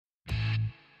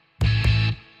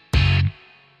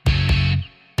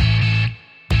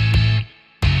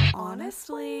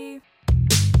Honestly.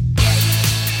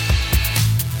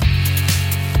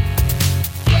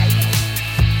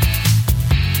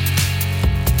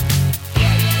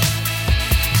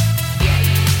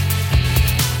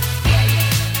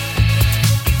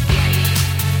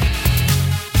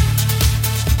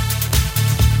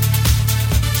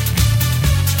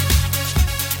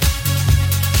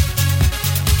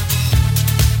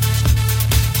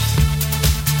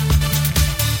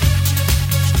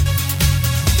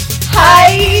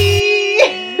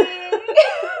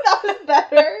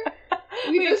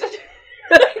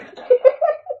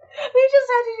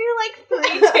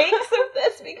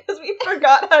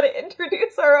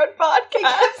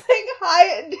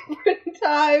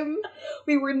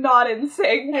 We were not in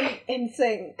sync. In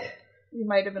sync. We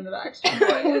might have been the Backstreet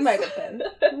Boys. We might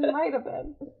have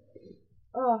been.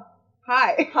 Oh,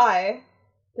 hi. Hi.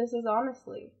 This is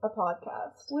Honestly a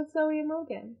podcast with Zoe and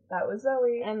Logan. That was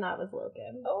Zoe. And that was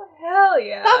Logan. Oh, hell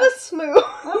yeah. That was smooth.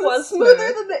 That was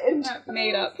smoother than the intro.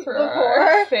 Made up for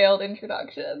our failed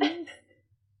introductions.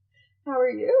 How are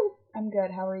you? I'm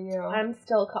good. How are you? I'm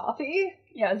still coffee.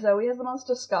 Yeah, Zoe has the most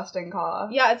disgusting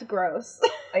cough. Yeah, it's gross.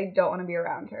 I don't want to be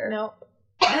around her. Nope.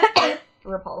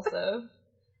 Repulsive.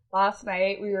 Last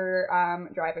night, we were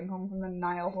driving home from the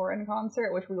Niall Horan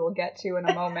concert, which we will get to in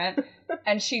a moment,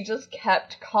 and she just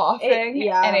kept coughing,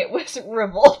 and it was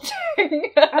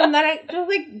revolting. And then it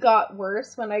just, got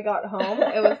worse when I got home.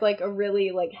 It was, a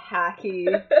really,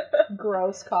 hacky,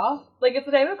 gross cough. It's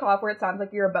the type of cough where it sounds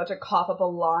like you're about to cough up a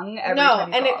lung every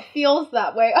time you cough. It feels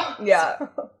that way also. Yeah.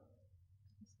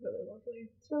 It's really lovely.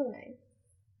 It's really nice.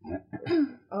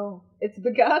 Oh, it's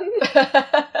begun.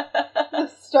 The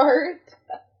start.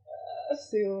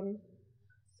 Soon.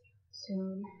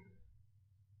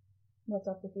 What's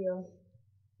up with you?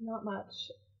 Not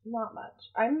much.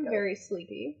 I'm very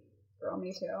sleepy. Girl,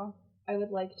 me too. I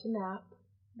would like to nap.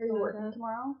 Are you working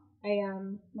tomorrow? I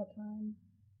am. What time?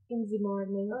 In the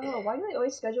morning. Oh, why do they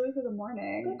always schedule you for the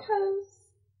morning? Because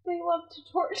they love to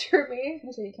torture me.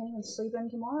 So you can't even sleep in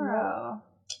tomorrow.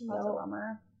 No. That's a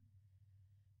bummer.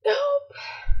 Nope.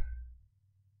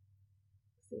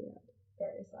 Yeah,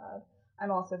 very sad.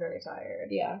 I'm also very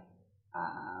tired. Yeah.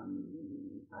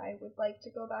 I would like to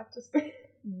go back to sleep.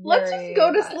 Let's just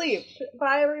go to sleep.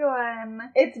 Bye,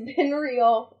 everyone. It's been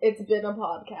real. It's been a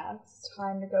podcast.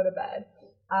 Time to go to bed.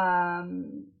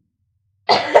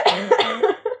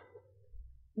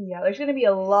 Yeah, there's going to be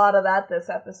a lot of that this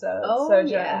episode. Oh, so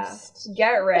just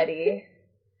get ready.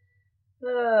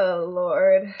 Oh,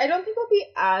 Lord. I don't think it'll be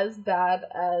as bad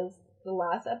as the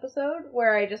last episode,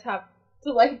 where I just have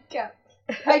to, I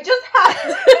just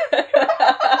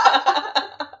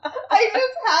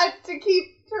had to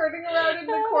keep turning around in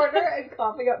the corner and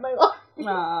coughing up my lungs.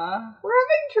 Aww. We're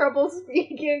having trouble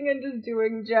speaking and just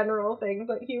doing general things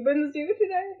that humans do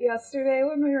today. Yesterday,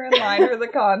 when we were in line for the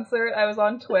concert, I was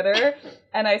on Twitter,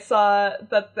 and I saw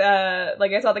that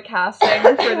I saw the casting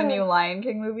for the new Lion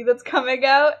King movie that's coming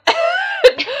out.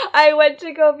 I went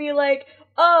to go be like,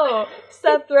 oh,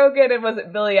 Seth Rogen and was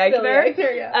it Billy Eichner?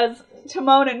 As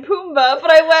Timon and Pumbaa, but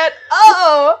I went,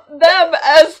 oh, them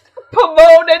as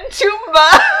Pomon and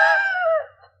Pumbaa.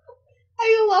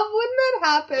 I love when that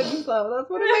happens, though. That's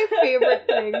one of my favorite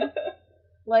things.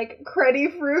 Creddy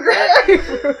Fruger.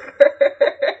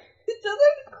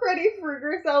 Doesn't Creddy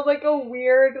Fruger sound like a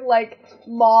weird,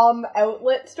 mom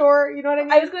outlet store? You know what I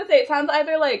mean? I was gonna say, it sounds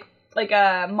either like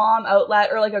a mom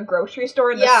outlet or a grocery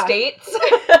store in the States.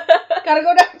 Gotta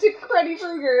go down to Creddy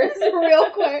Fruger's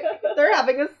real quick. They're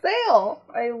having a sale.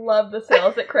 I love the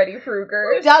sales at Creddy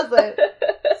Fruger's. Who doesn't?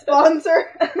 Sponsor.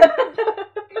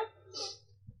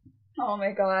 Oh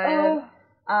my god.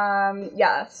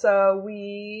 Yeah, so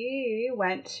we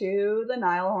went to the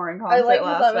Niall Horan concert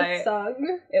last night.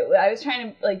 Sung. I was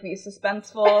trying to be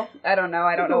suspenseful. I don't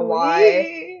know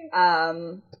why.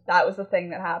 That was the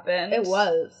thing that happened. It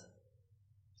was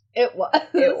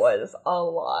a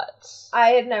lot.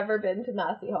 I had never been to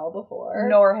Massey Hall before.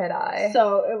 Nor had I.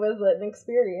 So it was an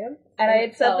experience. And I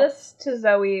had said this to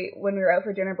Zoe when we were out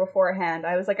for dinner beforehand.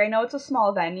 I was like, I know it's a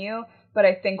small venue, but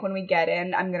I think when we get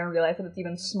in, I'm going to realize that it's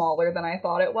even smaller than I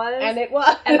thought it was. And it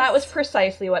was. And that was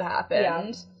precisely what happened.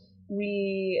 Yeah.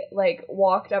 We,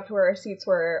 walked up to where our seats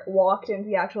were, walked into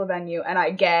the actual venue, and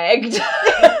I gagged.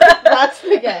 That's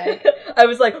the gag. I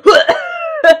was like,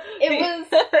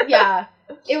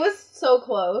 It was so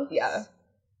close. Yeah.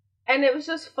 And it was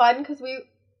just fun because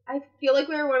I feel like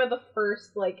we were one of the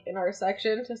first, in our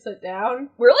section to sit down.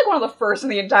 We were, one of the first in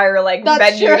the entire,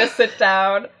 venue to sit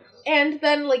down. And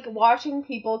then, like, watching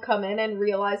people come in and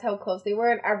realize how close they were,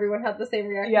 and everyone had the same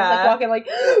reaction. Yeah. Like, walking like,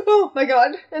 oh my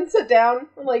god, and sit down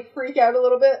and, like, freak out a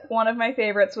little bit. One of my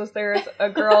favorites was there was a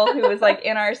girl who was, like,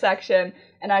 in our section,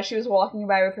 and as she was walking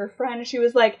by with her friend, she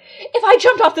was like, if I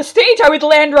jumped off the stage, I would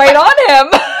land right on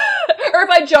him. Or if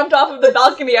I jumped off of the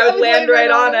balcony, I would land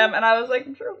right on him. And I was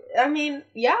like, true. I mean,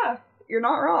 yeah. You're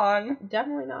not wrong.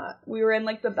 Definitely not. We were in,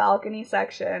 like, the balcony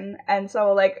section, and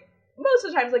so, like, most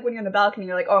of the times, like, when you're in the balcony,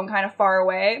 you're like, oh, I'm kind of far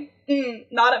away.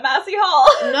 Not at Massey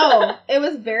Hall. No, it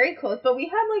was very close, but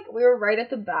we were right at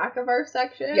the back of our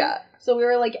section. Yeah. So we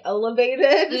were, like,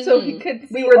 elevated, so we could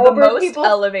see we were the most people's...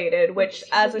 elevated, which,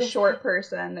 as a short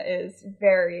person, is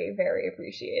very, very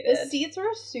appreciated. The seats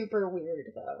were super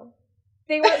weird, though.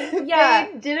 They were, yeah.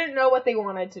 They didn't know what they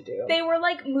wanted to do. They were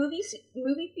like movie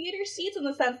theater seats in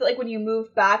the sense that, like, when you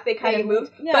moved back, they kind of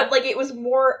moved, yeah. but, like, it was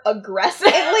more aggressive.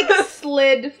 It, like,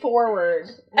 slid forward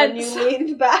when you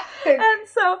leaned back. And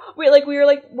so, we were,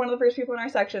 like, one of the first people in our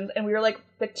sections, and we were, like,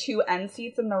 the two end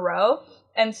seats in the row,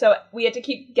 and so we had to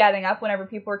keep getting up whenever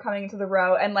people were coming into the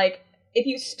row, and, like, if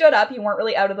you stood up, you weren't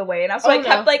really out of the way enough. So I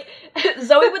kept, like,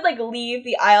 Zoe would, like, leave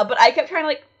the aisle, but I kept trying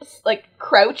to, like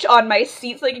crouch on my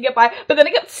seat so they could get by. But then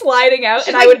it kept sliding out.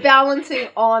 And I would balancing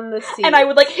on the seat. And I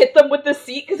would, like, hit them with the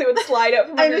seat because it would slide out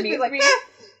from underneath like, me.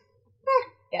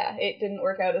 Yeah, it didn't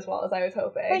work out as well as I was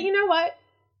hoping. But you know what?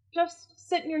 Just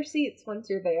sit in your seats once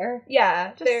you're there.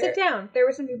 Yeah. Just sit down. There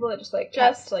were some people that just, like,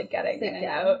 kept, like, getting in and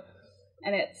out.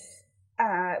 And it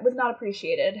was not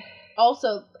appreciated.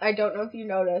 Also, I don't know if you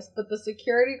noticed, but the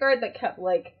security guard that kept,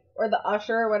 like, or the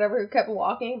usher or whatever who kept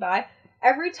walking by,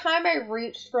 every time I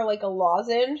reached for, like, a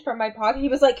lozenge from my pocket, he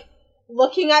was, like,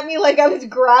 looking at me like I was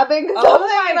grabbing something. Oh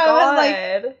my and God. I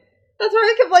was like, that's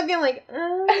why I kept, like, being like,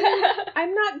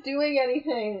 I'm not doing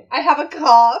anything. I have a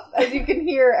cough, as you can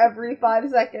hear every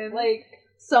 5 seconds. Like,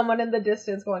 someone in the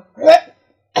distance going,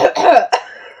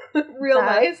 real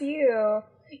nice. You.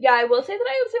 Yeah, I will say that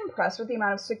I was impressed with the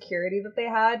amount of security that they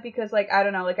had because, like, I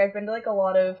don't know, like, I've been to, like, a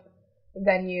lot of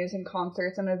venues and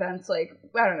concerts and events, like,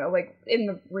 I don't know, like, in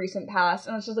the recent past,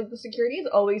 and it's just, like, the security is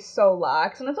always so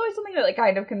lax, and it's always something that, like,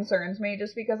 kind of concerns me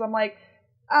just because I'm like,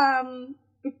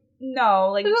 no,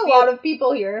 like... There's a lot of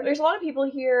people here. There's a lot of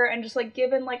people here, and just, like,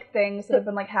 given, like, things that have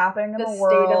been, like, happening in the world...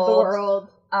 The state of the world.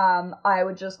 I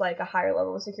would just like a higher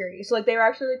level of security. So, like, they were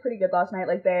actually, like, pretty good last night.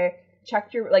 Like, they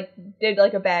checked your, like, did,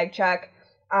 like, a bag check.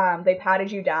 They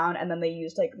patted you down, and then they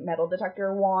used, like, metal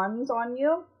detector wands on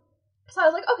you. So I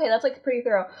was like, okay, that's, like, pretty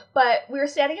thorough. But we were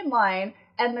standing in line,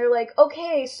 and they're like,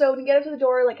 okay, so when you get up to the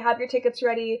door, like, have your tickets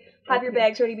ready, have your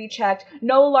bags ready to be checked,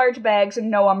 no large bags and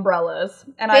no umbrellas.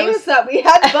 And Things that we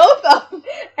had both of.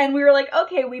 And we were like,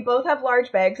 okay, we both have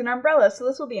large bags and umbrellas, so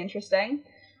this will be interesting.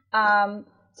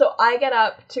 So I get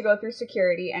up to go through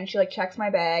security, and she, like, checks my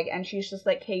bag, and she's just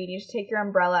like, hey, you need to take your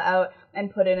umbrella out and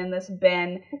put it in this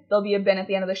bin. There'll be a bin at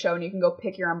the end of the show, and you can go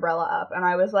pick your umbrella up. And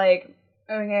I was like,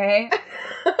 okay.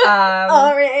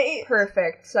 All right.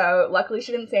 Perfect. So luckily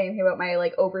she didn't say anything about my,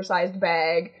 like, oversized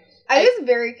bag. I was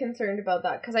very concerned about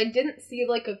that, because I didn't see,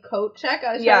 like, a coat check.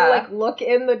 I was trying to, like, look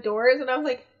in the doors, and I was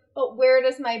like, but where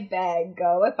does my bag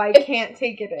go if I can't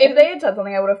take it in? If they had said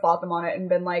something, I would have fought them on it and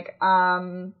been like,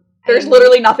 there's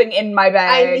literally nothing in my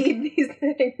bag. I need these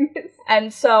things.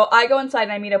 And so I go inside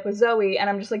and I meet up with Zoe, and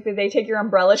I'm just like, did they take your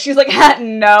umbrella? She's like,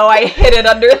 no, I hid it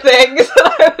under things. And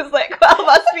I was like, well,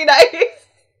 must be nice.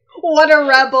 What a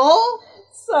rebel.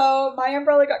 So my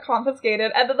umbrella got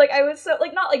confiscated, and then, like, I was so,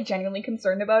 like, not, like, genuinely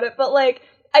concerned about it, but, like,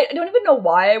 I don't even know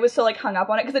why I was so, like, hung up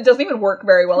on it, because it doesn't even work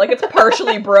very well. Like, it's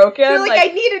partially broken. You're like, I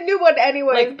need a new one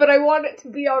anyways, like, but I want it to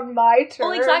be on my turn.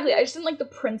 Well, exactly. I just didn't like the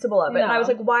principle of it. No. And I was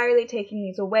like, why are they taking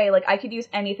these away? Like, I could use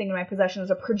anything in my possession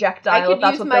as a projectile. I could if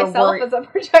that's use what myself as a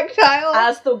projectile.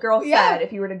 As the girl said,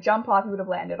 if you were to jump off, you would have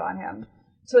landed on him.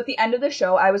 So at the end of the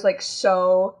show, I was, like,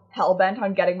 so hell-bent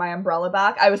on getting my umbrella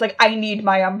back. I was like, I need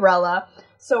my umbrella.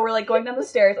 So we're, like, going down the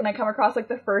stairs, and I come across, like,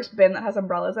 the first bin that has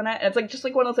umbrellas in it, and it's, like, just,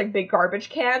 like, one of those, like, big garbage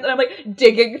cans, and I'm, like,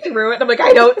 digging through it, and I'm like,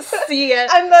 I don't see it.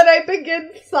 And then I begin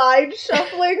side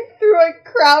shuffling through a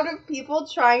crowd of people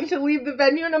trying to leave the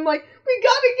venue, and I'm like, we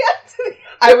gotta get to the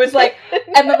I was like,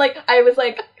 and then, like,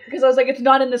 because I was like, it's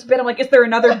not in this bin. I'm like, is there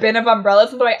another bin of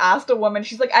umbrellas? And so I asked a woman,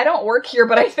 she's like, I don't work here,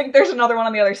 but I think there's another one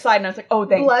on the other side. And I was like, oh,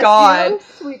 thank God. You,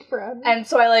 sweet friend. And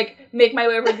so I, like, make my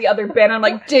way over to the other bin, and I'm,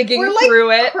 like, digging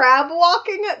through it. Crab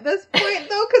walking at this point,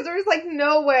 though, because there's, like,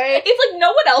 no way. It's like no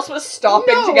one else was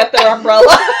stopping to get their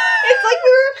umbrella. It's like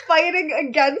we were fighting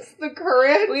against the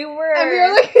current. We were. And we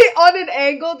were, like, on an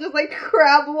angle, just, like,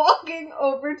 crab walking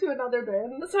over to another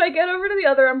bin. So I get over to the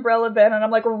other umbrella bin, and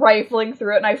I'm, like, rifling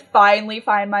through it, and I finally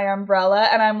find my my umbrella,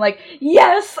 and I'm like,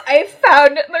 yes, I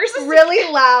found it. There's a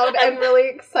really loud and really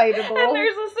excitable. And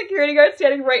there's a security guard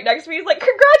standing right next to me. He's like,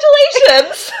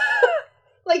 congratulations!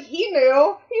 Like, he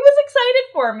knew. He was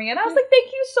excited for me, and I was like,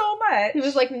 thank you so much. He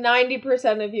was like,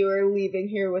 90% of you are leaving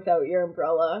here without your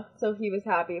umbrella, so he was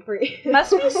happy for you.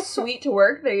 Must be sweet to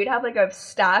work there. You'd have like a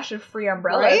stash of free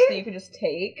umbrellas right? that you could just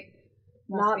take.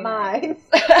 Not mine.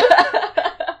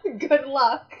 Good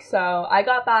luck. So I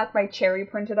got back my cherry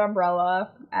printed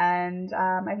umbrella, and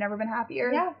I've never been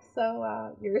happier. Yeah,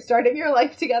 so you're starting your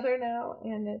life together now,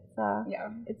 and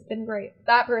it's been great.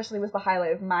 That personally was the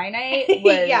highlight of my night,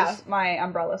 was Yeah. my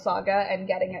umbrella saga and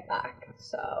getting it back.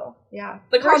 So yeah,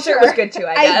 the concert was good too,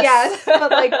 I guess.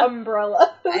 but like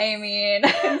umbrella. I mean,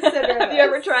 Consider have you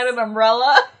ever tried an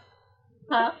umbrella?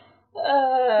 Huh?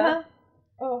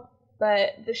 Oh.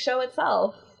 But the show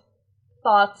itself,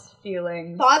 thoughts,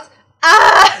 feelings. Thoughts?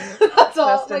 Ah! That's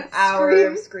all. Just an like, hour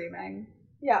of screaming.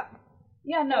 Yeah.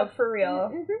 Yeah, no, for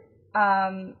real.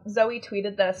 Mm-hmm. Zoe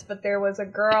tweeted this, but there was a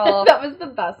girl that was the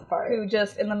best part. who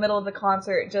just, in the middle of the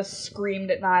concert, just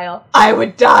screamed at Niall, I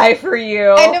would die for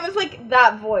you! And it was like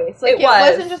that voice. Like, it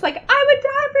was. wasn't just like, I would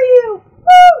die for you!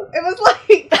 Woo! It was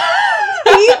like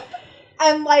deep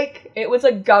and like it was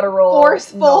a guttural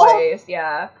forceful noise,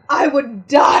 yeah. I would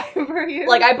die for you.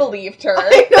 Like, I believed her.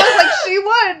 I know, like, she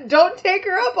would. Don't take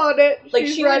her up on it. Like,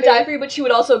 She's she ready. would die for you, but she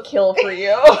would also kill for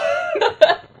you.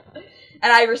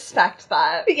 And I respect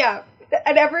that. Yeah.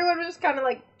 And everyone was just kind of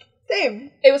like,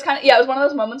 same. It was kind of, yeah, it was one of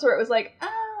those moments where it was like,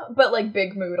 but like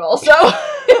big mood also.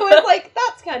 It was like,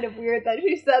 that's kind of weird that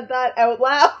she said that out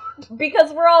loud.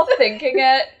 Because we're all thinking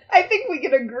it. I think we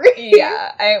can agree.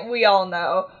 Yeah, we all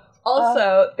know.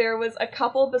 Also, there was a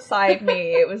couple beside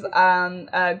me. It was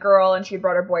a girl, and she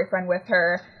brought her boyfriend with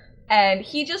her. And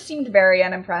he just seemed very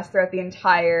unimpressed throughout the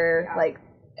entire, like,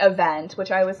 event,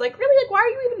 which I was like, really? Like, why are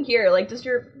you even here? Like, does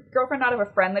your girlfriend not have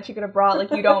a friend that she could have brought? Like,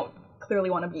 you don't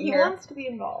clearly want to be here. He wants to be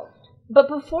involved. But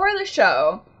before the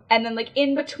show, and then, like,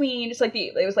 in between, just, like,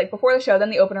 it was, like, before the show,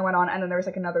 then the opener went on, and then there was,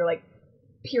 like, another, like,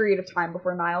 period of time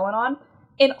before Niall went on.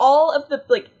 In all of the,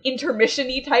 like,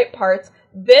 intermission-y type parts,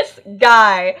 this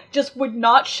guy just would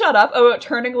not shut up about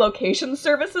turning location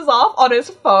services off on his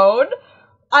phone.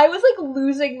 I was, like,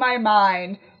 losing my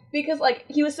mind, because, like,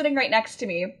 he was sitting right next to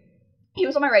me. He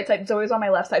was on my right side, Zoe was on my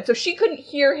left side, so she couldn't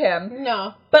hear him.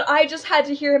 No. But I just had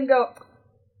to hear him go,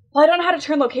 well, I don't know how to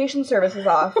turn location services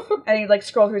off. And he'd, like,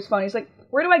 scroll through his phone. He's like,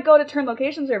 where do I go to turn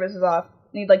location services off?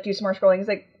 And he'd, like, do some more scrolling. He's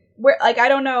like, where, like, I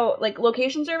don't know, like,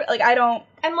 location service, like, I don't.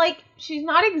 And, like, she's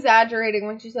not exaggerating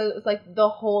when she says it was, like, the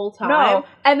whole time. No.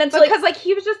 And then, so, because, like,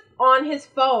 he was just on his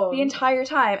phone. The entire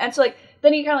time. And so, like,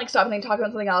 then he'd kind of, like, stop and then talk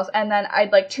about something else. And then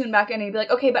I'd, like, tune back in and he'd be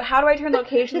like, okay, but how do I turn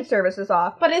location services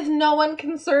off? But is no one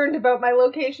concerned about my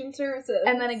location services?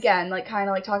 And then again, like, kind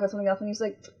of, like, talk about something else. And he's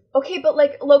like, okay, but,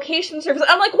 like, location services.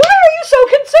 I'm like, why are you so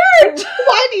concerned?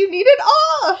 Why do you need it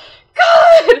off?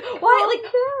 God! Why,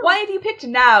 like, why have you picked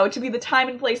now to be the time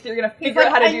and place that you're gonna figure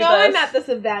out how to do this? I know I'm at this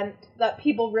event that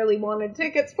people really wanted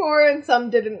tickets for and some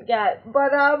didn't get,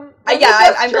 but I'm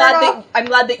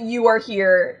glad that you are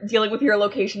here dealing with your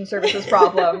location services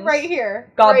problems. Right here.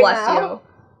 God right bless now.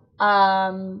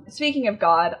 you. Speaking of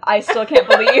God, I still can't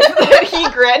believe that he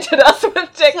granted us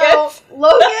with tickets. So,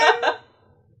 Logan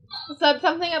said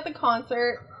something at the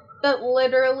concert that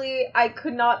literally I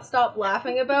could not stop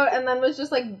laughing about, and then was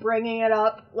just, like, bringing it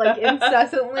up, like,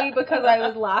 incessantly because I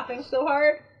was laughing so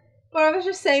hard. But I was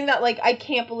just saying that, like, I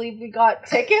can't believe we got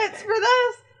tickets for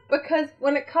this, because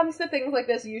when it comes to things like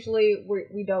this, usually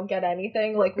we don't get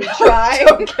anything. Like, we try.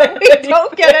 We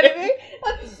don't get anything.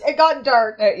 It got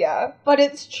dark. Yeah. But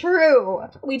it's true.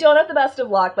 We don't have the best of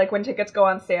luck, like, when tickets go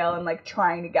on sale and, like,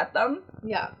 trying to get them.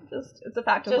 Yeah. It's a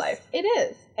fact of life. It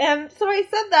is. And so I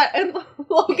said that, and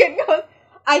Logan goes,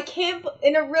 I can't,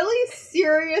 in a really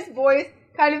serious voice,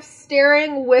 kind of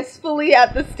staring wistfully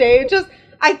at the stage, just,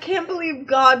 I can't believe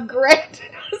God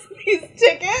granted us these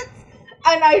tickets.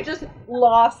 And I just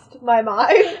lost my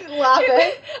mind laughing.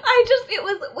 It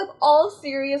was, with all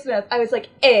seriousness, I was like,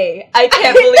 I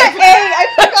can't believe I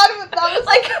forgot about that. Was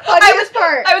like, funniest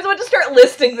part. I was about to start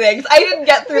listing things. I didn't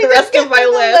get through the rest of my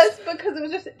list. Because it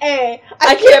was just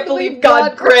I can't believe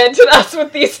God granted us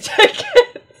with these tickets.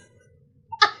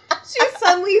 She's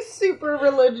suddenly super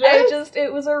religious.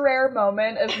 It was a rare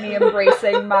moment of me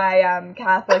embracing my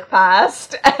Catholic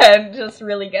past and just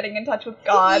really getting in touch with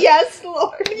God. Yes,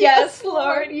 Lord. Yes,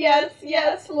 Lord. Yes,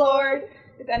 yes, Lord.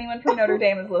 If anyone from Notre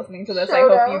Dame is listening to this, I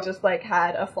hope you just, like,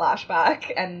 had a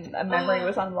flashback and a memory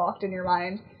was unlocked in your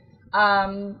mind.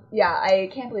 Yeah, I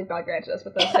can't believe God granted us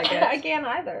with those tickets. I can't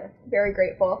either. Very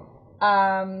grateful.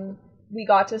 We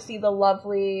got to see the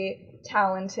lovely,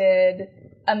 talented,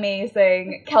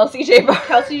 amazing Kelsey J. Barnes.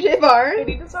 Kelsey J. I Barnes.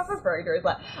 need to stop referring to her as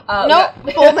that.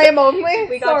 Nope, full name only.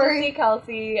 We got to see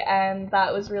Kelsey, and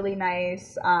that was really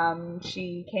nice.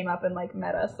 She came up and like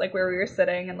met us like where we were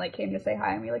sitting, and like came to say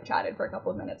hi, and we like chatted for a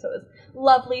couple of minutes. So it was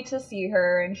lovely to see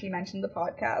her, and she mentioned the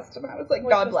podcast, and I was like,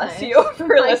 God bless you for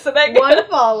listening. One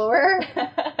follower.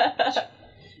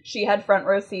 She had front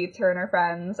row seats, her and her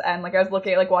friends, and like I was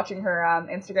watching her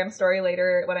Instagram story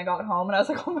later when I got home, and I was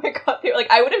like, oh my God,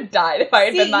 like I would have died if I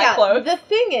had been that close. The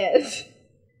thing is,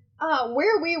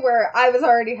 where we were, I was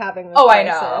already having this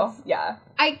crisis. I know. Yeah.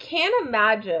 I can't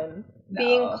imagine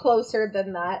being closer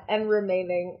than that and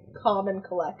remaining calm and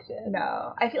collected.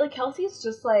 No. I feel like Kelsey's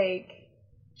just like,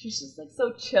 she's just like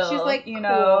so chill. She's like, you cool.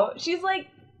 know? She's like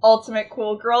ultimate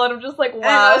cool girl, and I'm just like,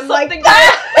 wow, and I'm something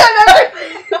like,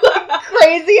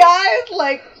 crazy eyes,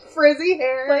 like frizzy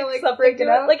hair, like freaking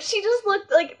out. Like she just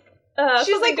looked like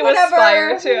she's like, to whatever,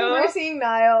 aspire to. We're seeing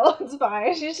Niall, it's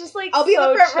fine. She's just like, I'll be so in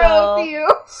the front chill, row with you.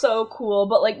 So cool,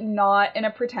 but like not in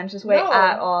a pretentious way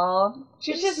at all.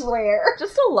 She's just rare.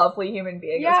 Just a lovely human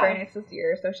being. It was very nice to see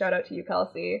her, so shout out to you,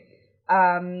 Kelsey.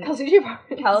 Kelsey J.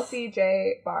 Barnes. Kelsey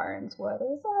J. Barnes, what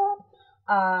is up?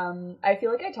 I feel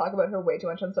like I talk about her way too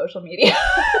much on social media.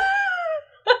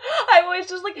 I'm always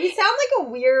just like, you sound like a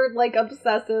weird, like,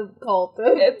 obsessive cult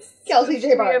of Kelsey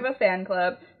J. Barnes. We have a fan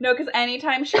club. No, because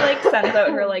anytime she like sends out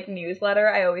her like newsletter,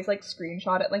 I always like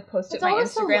screenshot it, like post it in my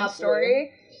Instagram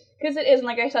story. Because it is, and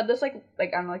like I said this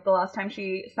like on like the last time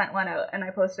she sent one out and I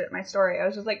posted it in my story, I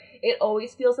was just like, it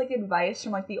always feels like advice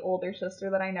from like the older sister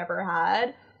that I never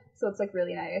had. So it's, like,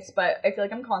 really nice. But I feel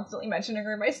like I'm constantly mentioning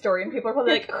her in my story, and people are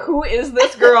probably like, who is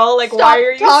this girl? Like, why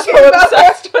are you so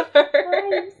obsessed with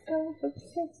her? I'm so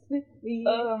obsessed with me.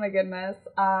 Oh, my goodness.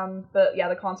 But, yeah,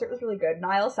 the concert was really good.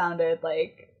 Niall sounded,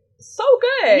 like, so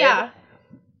good. Yeah.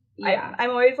 I'm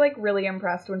always, like, really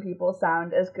impressed when people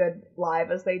sound as good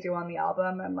live as they do on the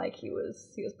album, and, like, he was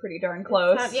pretty darn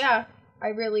close.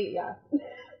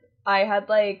 I had,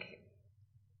 like,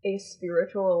 a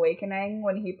spiritual awakening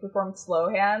when he performed Slow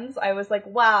Hands. I was like,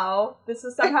 wow, this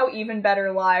is somehow even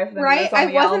better live than it is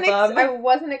on the album. I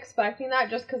wasn't expecting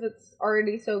that just because it's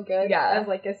already so good. Yeah. As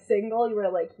like a single, you were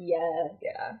like, yeah.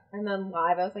 Yeah. And then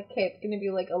live, I was like, okay, it's gonna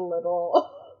be like a little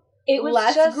it was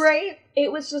less great.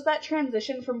 It was just that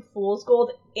transition from Fool's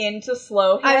Gold into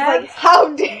Slow Hands. I was like,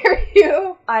 how dare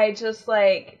you? I just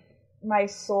like, my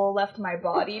soul left my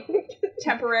body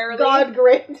temporarily. God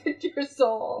granted your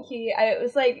soul.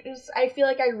 I feel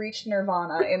like I reached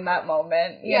nirvana in that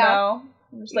moment, you know?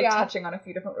 I'm just touching on a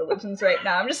few different religions right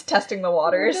now. I'm just testing the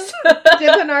waters. Just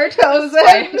dipping our toes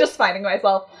in. Just finding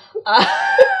myself.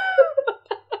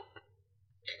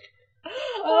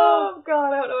 Oh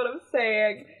God, I don't know what I'm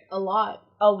saying. A lot.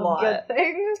 Good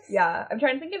things. Yeah. I'm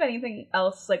trying to think of anything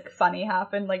else, like, funny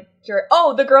happened, like,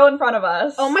 the girl in front of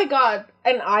us. Oh my God.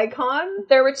 An icon?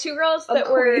 There were two girls that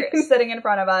were sitting in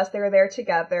front of us. They were there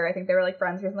together. I think they were, like,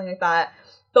 friends or something like that.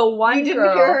 The one You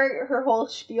didn't hear her whole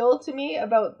spiel to me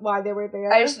about why they were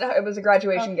there? It was a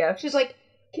graduation gift. She's like,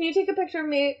 can you take a picture of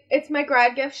me? It's my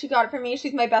grad gift. She got it for me.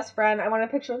 She's my best friend. I want a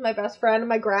picture with my best friend and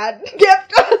my grad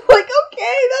gift. I was like,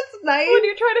 okay, that's nice. When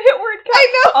you're trying to hit word count.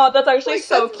 I know. Oh, that's actually like,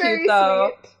 so that's cute,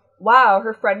 though. Sweet. Wow,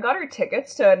 her friend got her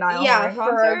tickets to a Niall Horan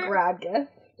concert? For a grad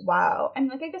gift. Wow. And,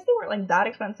 like, I guess they weren't, like, that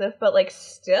expensive, but, like,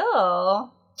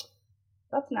 still,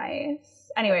 that's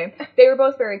nice. Anyway, they were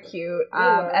both very cute.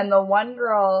 And the one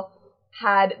girl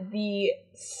had the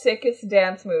sickest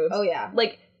dance moves. Oh, yeah.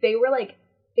 Like, they were, like,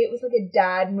 it was like a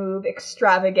dad move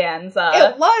extravaganza.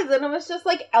 It was, and it was just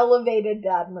like elevated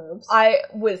dad moves. I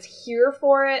was here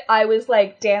for it. I was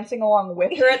like dancing along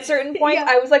with her at certain points.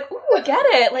 I was like, ooh, I get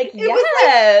it. Like,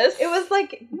 yes. It was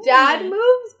like dad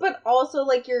moves, but also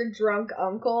like your drunk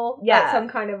uncle at some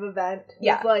kind of event.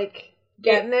 Yeah. Like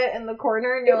getting it in the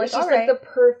corner, and you're like, just like the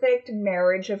perfect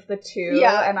marriage of the two.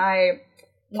 Yeah. And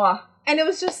mwah. And it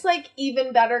was just, like,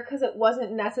 even better because it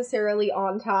wasn't necessarily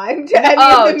on time to any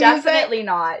of the music. Definitely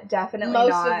not. Definitely not.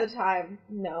 Most of the time,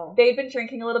 no. They'd been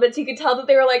drinking a little bit, so you could tell that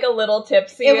they were, like, a little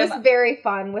tipsy. It was very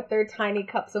fun with their tiny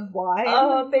cups of wine.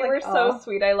 Oh, they were so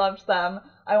sweet. I loved them.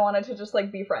 I wanted to just,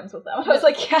 like, be friends with them. I was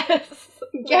like, yes.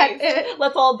 Get it.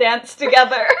 Let's all dance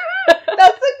together. That's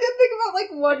the good thing about,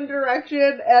 like, One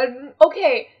Direction and...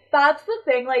 Okay, that's the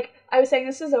thing, like... I was saying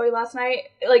this to Zoe last night,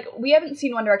 like, we haven't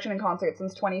seen One Direction in concert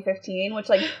since 2015, which,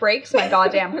 like, breaks my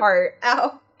goddamn heart.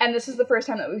 Ow. And this is the first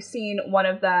time that we've seen one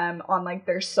of them on, like,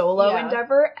 their solo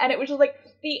endeavor, and it was just, like,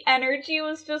 the energy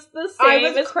was just the same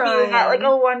as being at, like,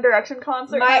 a One Direction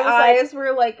concert. My eyes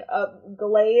were, like,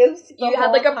 glazed You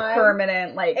had, like, a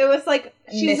permanent, like, it was, like,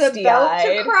 she's about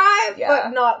to cry, but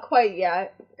not quite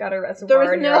yet. Got a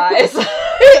reservoir in your eyes.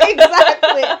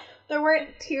 Exactly. There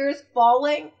weren't tears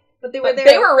falling, but they were But there.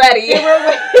 they were ready.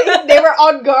 They were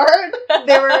on guard.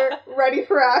 They were ready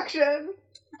for action.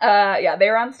 Yeah, they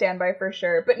were on standby for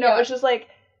sure. But no, Yeah. it's just like,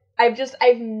 I've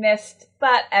missed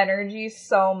that energy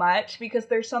so much because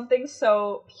there's something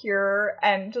so pure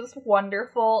and just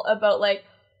wonderful about, like,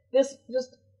 this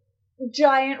just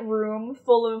giant room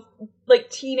full of, like,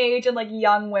 teenage and, like,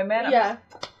 young women. Yeah.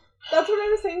 That's what I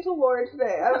was saying to Laura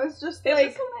today. I was just It like,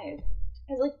 was so nice.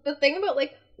 I was like, the thing about,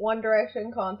 like, One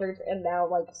Direction concerts and now,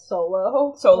 like,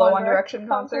 solo One Direction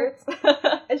concerts.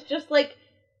 it's just, like,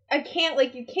 you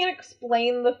can't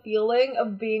explain the feeling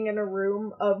of being in a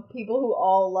room of people who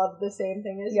all love the same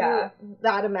thing as you,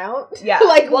 that amount. Yeah.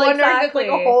 Like, Well, One Direction is, exactly.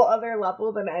 like, a whole other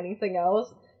level than anything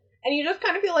else. And you just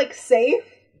kind of feel, like, safe.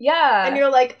 Yeah. And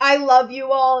you're like, I love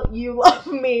you all, you love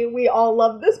me, we all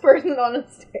love this person on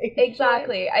a stage.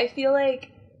 Exactly. I feel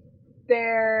like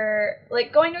they're,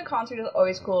 like, going to a concert is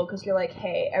always cool because you're like,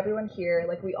 hey, everyone here,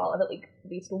 like, we all have at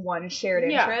least one shared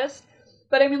interest.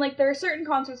 But I mean, like, there are certain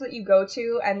concerts that you go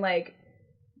to and, like,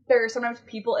 there are sometimes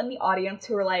people in the audience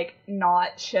who are, like,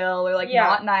 not chill or, like,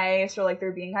 not nice or, like,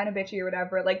 they're being kind of bitchy or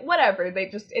whatever. Like, whatever. They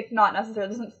just, it's not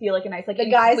necessarily, it doesn't feel like a nice, like,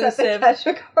 the guys at the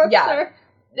Kesha concert. Yeah.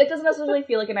 It doesn't necessarily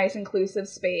feel like a nice inclusive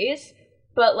space,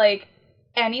 but, like,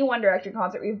 any One Direction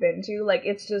concert we've been to, like,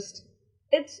 it's just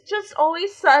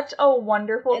always such a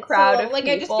wonderful crowd of like,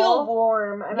 people. I just feel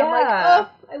warm, and Yeah. I'm like, oh,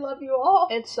 I love you all.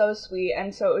 It's so sweet,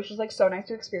 and so it was just, like, so nice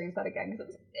to experience that again,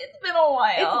 because it's been a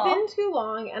while. It's been too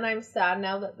long, and I'm sad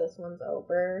now that this one's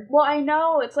over. Well, I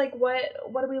know, it's like, what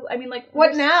do we, I mean, like,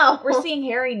 What now? We're seeing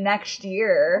Harry next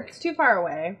year. It's too far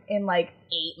away. In, like,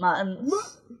 8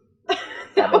 months.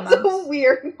 That was a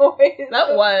weird noise.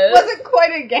 That was. It wasn't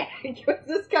quite a gag. It was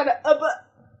just kind of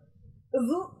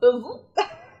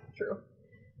True.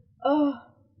 Oh,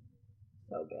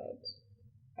 so good.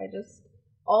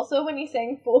 Also, when he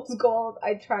sang Fool's Gold,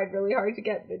 I tried really hard to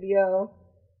get video.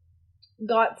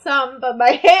 Got some, but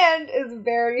my hand is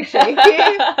very shaky.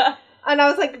 And I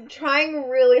was, like, trying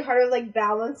really hard. I was, like,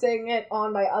 balancing it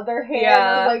on my other hand. Yeah.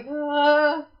 I was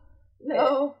like,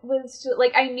 no. It was just,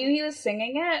 like, I knew he was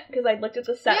singing it, because I looked at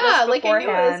the set list Yeah, like, I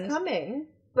beforehand. knew it was coming.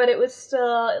 But it was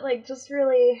still, like, just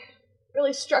really,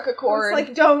 really struck a chord. It's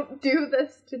like, don't do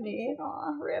this to me.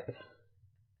 Aw, rip.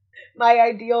 My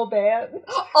ideal band.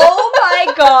 Oh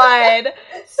my god!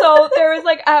 So there was,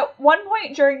 like, at one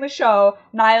point during the show,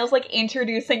 Niall's, like,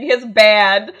 introducing his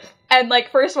band, and,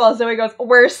 like, first of all, Zoe goes,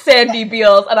 "Where's Sandy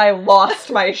Beals?" And I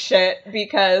lost my shit,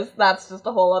 because that's just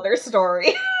a whole other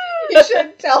story. You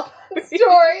should tell that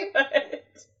story.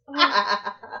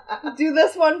 Do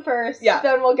this one first,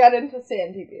 then we'll get into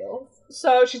Sandy Beals.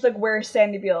 So she's like, "Where's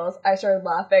Sandy Beals?" I started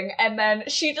laughing, and then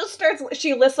she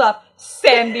lists up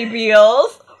Sandy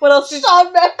Beals. What else did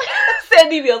Shawn Mendes.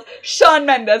 Sandy Beals, Shawn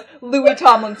Mendes, Louis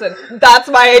Tomlinson. That's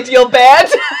my ideal band.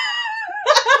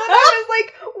 I was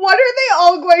like, what are they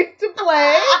all going to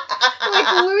play?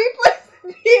 Like, Louis plays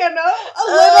the piano a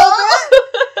little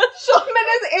bit. Shawn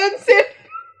Mendes and Sandy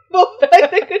both play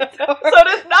the guitar. So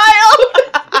does Niall.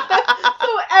 So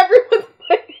everyone's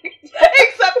playing guitar.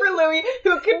 Except for Louis,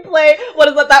 who can play,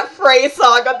 that Frey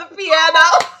song on the piano.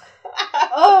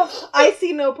 Oh, I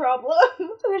see no problem. It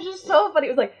was just so funny.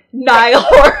 It was like, Niall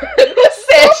Horan,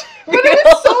 Sandy But it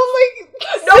was so, like...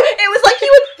 No, it was like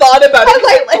you had thought about it. I was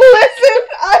like, listen,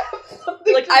 I have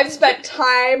something like, I've spent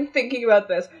time thinking about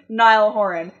this. Niall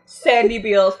Horan, Sandy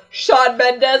Beals, Shawn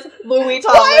Mendes, Louis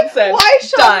Tomlinson. Why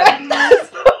Shawn Mendes?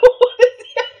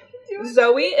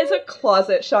 Zoe is a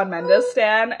closet Shawn Mendes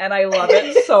stan, and I love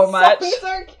it so much. Songs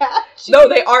are catchy. No,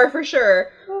 they are for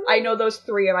sure. I know those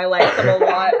three, and I like them a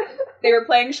lot. They were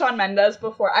playing Shawn Mendes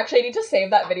before. Actually, I need to save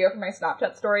that video for my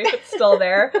Snapchat story if it's still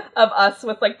there, of us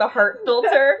with, like, the heart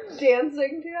filter.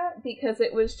 Dancing to it. Because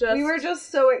it was just... We were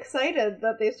just so excited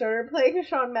that they started playing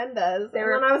Shawn Mendes. And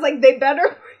then I was like, they better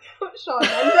bring out Shawn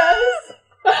Mendes.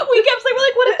 We kept saying, we're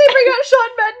like, what if they bring out Shawn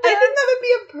Mendes? I think that would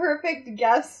be a perfect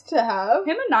guest to have.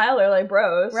 Him and Niall are, like,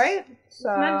 bros. Right?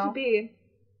 So... It's meant to be.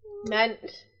 Meant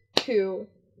to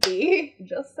be.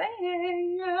 Just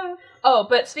saying. Oh,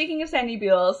 but speaking of Sandy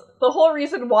Beals, the whole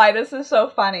reason why this is so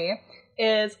funny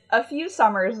is a few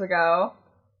summers ago,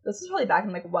 this is probably back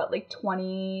in, like, what, like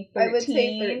 2013? I would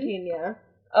say 13, yeah.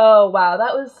 Oh, wow,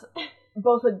 that was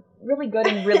both a really good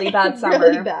and really bad summer.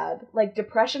 Really bad. Like,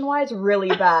 depression-wise, really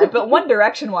bad, but One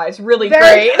Direction-wise, really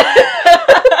Very great.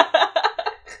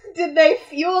 Did they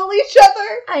fuel each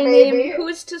other? I Maybe. mean,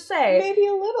 who's to say? Maybe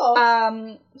a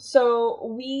little.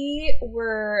 So we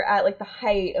were at, like, the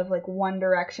height of, like, One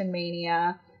Direction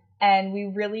mania, and we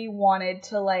really wanted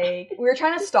to, like, we were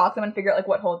trying to stalk them and figure out, like,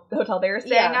 what hotel they were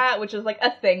staying at, which was, like,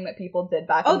 a thing that people did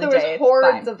back in the day. Oh, there was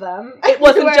hordes of them. It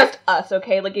wasn't just us,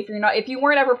 okay? Like, if you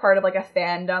weren't ever part of, like, a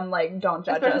fandom, like, don't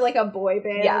judge Especially us. like a boy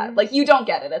band. Yeah, like, you don't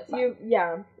get it, it's fine.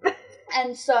 Yeah.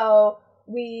 And so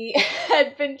we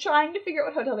had been trying to figure out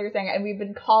what hotel they were staying at, and we've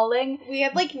been calling. We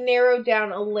had, like, narrowed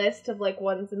down a list of, like,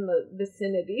 ones in the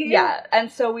vicinity. Yeah,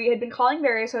 and so we had been calling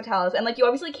various hotels, and, like, you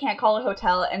obviously can't call a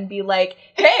hotel and be like,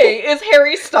 hey, is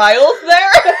Harry Styles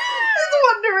there? Is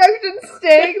One Direction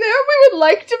staying there? We would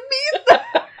like to meet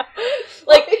them.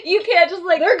 Like, you can't just,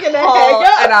 like, They're gonna call hang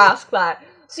up. and ask that.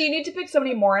 So you need to pick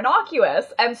somebody more innocuous,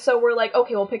 and so we're like,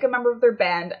 okay, we'll pick a member of their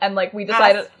band, and, like, we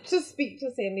decided to speak to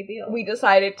Sandy Beals. we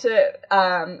decided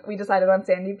on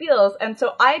Sandy Beals, and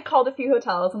so I had called a few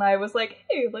hotels, and I was like,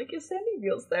 hey, like, is Sandy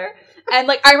Beals there? And,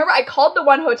 like, I remember I called the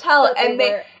one hotel, and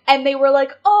they were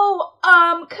like, oh,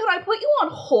 could I put you on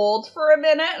hold for a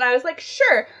minute? And I was like,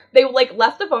 sure. They, like,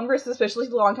 left the phone for a suspiciously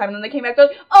long time, and then they came back,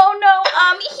 like, oh, no,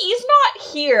 he's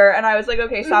not here. And I was like,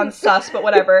 okay, sounds sus, but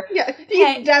whatever. Yeah,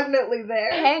 he's definitely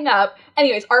there. Hang up.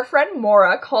 Anyways, our friend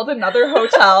Maura called another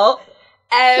hotel,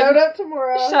 and... Shout out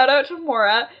to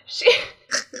Maura. She...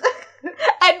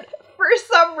 and for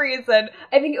some reason,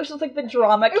 I think it was just, like, the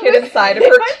drama kid inside of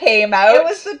her came out. It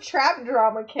was the trap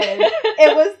drama kid.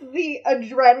 It was the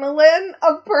adrenaline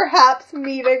of perhaps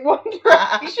meeting One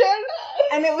Direction.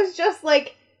 And it was just,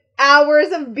 like,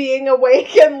 hours of being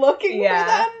awake and looking for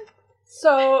them.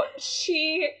 So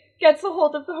she gets a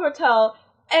hold of the hotel,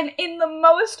 and in the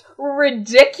most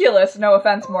ridiculous, no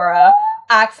offense, Maura,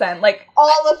 accent, like...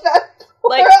 All offense,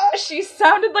 Maura. Like, she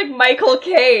sounded like Michael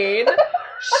Caine.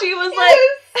 She was like...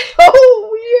 so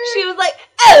weird. She was like,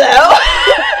 hello!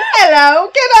 Hello,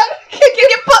 can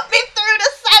you put me through to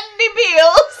Sandy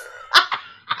Beals?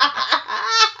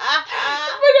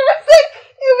 But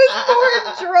it was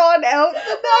more drawn out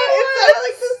than that. It sounded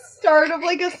like the start of,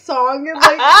 like, a song and,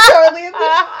 like, Charlie and the...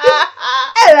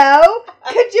 Hello,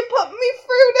 could you put me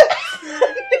through to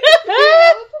Sandy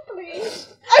Beals, please?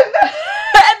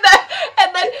 And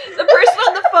then the person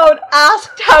on the phone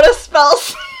asked how to spell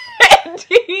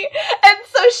Sandy, and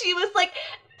so she was like,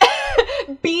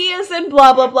 B as in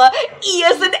blah blah blah, E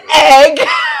as in egg.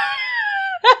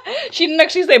 She didn't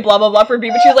actually say blah blah blah for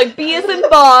B, but she was like, B as in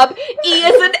Bob, E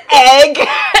as in egg,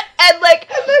 and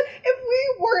then if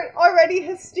we weren't already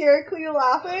hysterically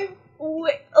laughing,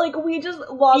 we just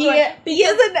lost E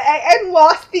as in egg, and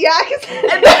lost the accent.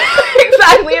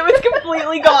 Exactly, it was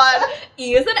completely gone.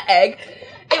 E as an egg.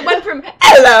 It went from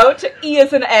hello to E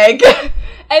as an egg.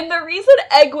 And the reason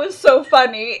egg was so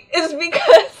funny is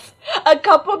because a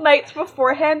couple nights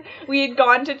beforehand, we had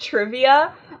gone to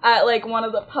trivia at, like, one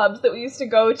of the pubs that we used to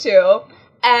go to.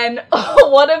 And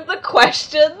one of the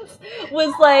questions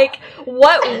was, like,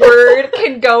 what word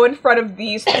can go in front of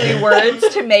these three words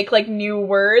to make, like, new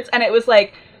words? And it was,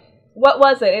 like, what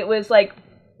was it? It was, like,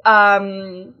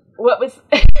 it was,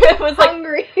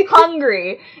 like,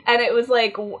 hungry. And it was,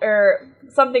 like, or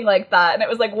something like that. And it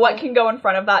was, like, what can go in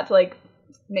front of that to, like,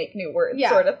 make new words,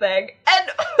 sort of thing. And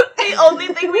the only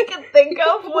thing we could think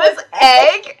of was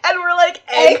egg. And we're like,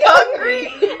 egg hungry?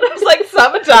 And it was, like,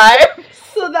 sometimes.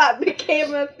 So that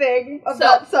became a thing of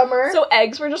that summer. So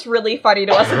eggs were just really funny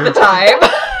to us at the time.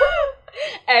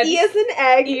 And E as an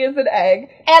egg. E as an egg.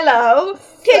 Hello.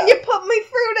 Can you put me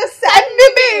through to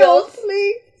Sandy Beals,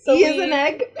 please? So E as an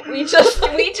egg.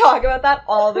 We talk about that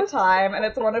all the time, and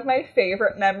it's one of my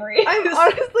favorite memories. I'm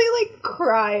honestly, like,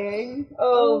 crying.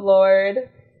 Oh, Lord.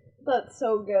 That's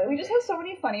so good. We just have so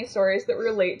many funny stories that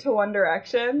relate to One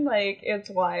Direction. Like, it's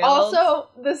wild. Also,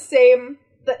 the same...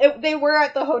 they were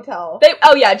at the hotel.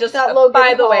 Just that Logan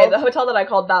by the way, called. the hotel that I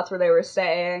called, that's where they were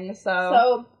staying,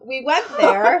 So we went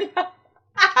there,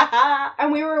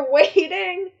 and we were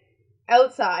waiting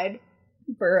outside.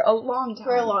 For a long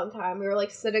time. We were, like,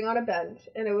 sitting on a bench,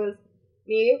 and it was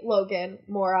me, Logan,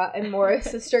 Maura, and Maura's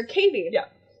sister, Katie. Yeah.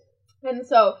 And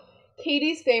so,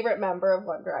 Katie's favorite member of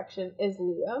One Direction is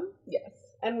Liam. Yes.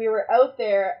 And we were out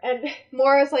there, and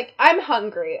Maura's like, I'm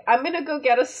hungry. I'm gonna go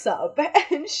get a sub.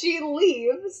 And she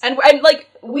leaves. And like,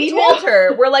 we told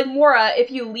her, we're like, Maura, if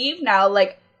you leave now,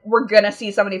 like, we're gonna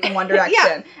see somebody from One Direction.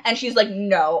 Yeah. And she's like,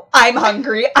 no, I'm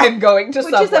hungry. I'm going to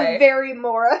Subway. Which is a very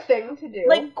Maura thing to do.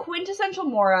 Like, quintessential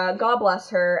Maura, God bless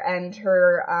her, and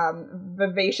her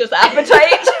vivacious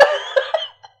appetite.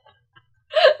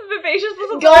 Vivacious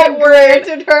isn't the right word.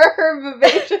 Granted her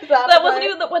vivacious appetite. That wasn't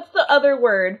even what's the other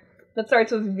word that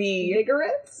starts with V?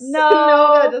 Vigorous?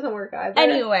 No, that doesn't work either.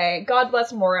 Anyway, God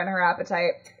bless Maura and her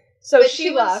appetite. So But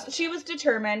she was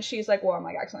determined. She's like, well, I'm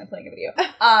like accidentally playing a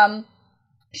video.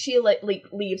 she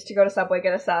leaves to go to Subway,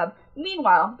 get a sub.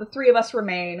 Meanwhile, the three of us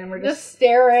remain, and we're just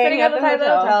staring sitting at the side of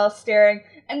the hotel, staring.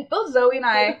 And both Zoe and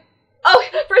I... Oh,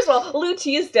 first of all, Lou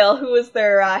Teasdale, who was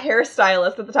their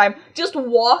hairstylist at the time, just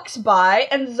walks by,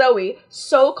 and Zoe,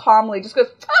 so calmly, just goes,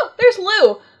 "Oh, there's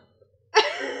Lou." And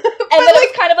then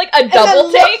it's kind of like a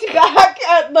double take. Looked back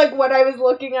at like what I was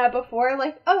looking at before,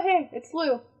 like, oh hey, it's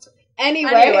Lou.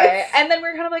 Anyway, and then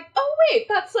we're kind of like, oh wait,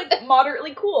 that's like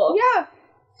moderately cool. Yeah.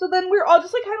 So then we're all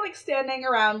just like kind of like standing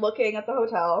around looking at the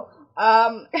hotel.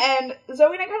 And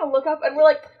Zoe and I kind of look up and we're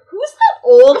like, who's that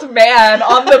old man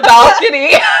on the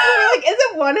balcony? We're like, is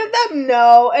it one of them?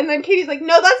 No. And then Katie's like,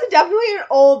 no, that's definitely an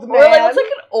old man. We're like, that's like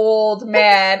an old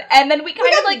man. And then we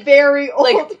kind of like very old,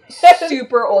 like man.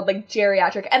 super old, like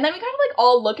geriatric. And then we kind of like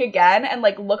all look again and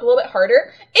like look a little bit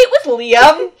harder. It was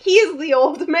Liam. He's the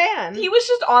old man. He was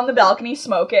just on the balcony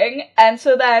smoking. And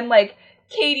so then like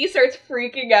Katie starts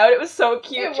freaking out. It was so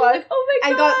cute. It was. Like, oh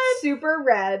my god. I got super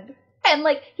red. And,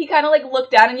 like, he kind of, like, looked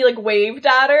down and he, like, waved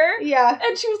at her. Yeah.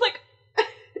 And she was, like,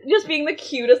 just being the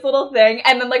cutest little thing.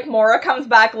 And then, like, Maura comes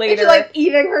back later. And she's, like,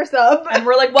 eating her sub. And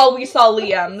we're like, well, we saw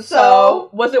Liam, so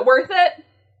was it worth it?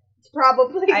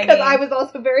 Probably, because I was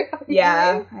also very hungry.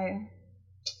 Yeah. I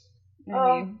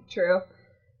mean, true.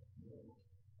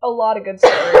 A lot of good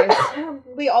stories.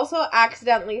 We also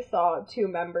accidentally saw two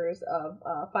members of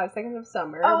 5 Seconds of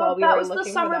Summer while we were looking for that. that was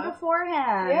the summer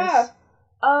beforehand. Yeah.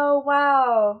 Oh,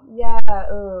 wow. Yeah,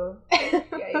 ooh.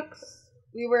 Yikes.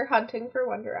 We were hunting for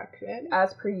One Direction.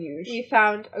 As per usual. We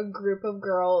found a group of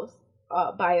girls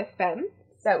by a fence.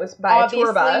 That was by a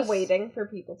tour bus. Obviously waiting for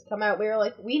people to come out. We were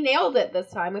like, we nailed it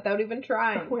this time without even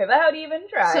trying. Without even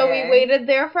trying. So we waited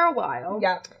there for a while.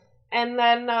 Yep. And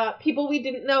then people we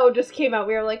didn't know just came out.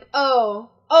 We were like, I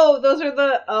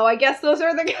guess those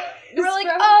are the guys. We were like,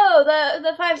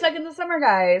 the 5 Seconds of Summer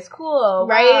guys. Cool.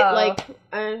 Right? Wow. Like,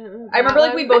 I remember,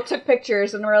 like, we both took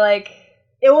pictures and we're like,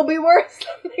 it will be worth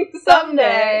something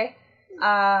someday.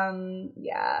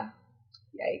 Yeah.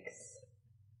 Yikes.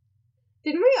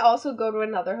 Didn't we also go to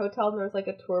another hotel and there was, like,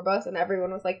 a tour bus and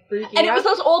everyone was, like, freaking out? And it was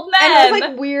those old men. And it was,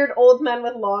 like, weird old men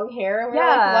with long hair. And we were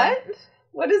like, what?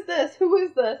 What is this? Who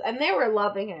is this? And they were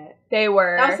loving it. They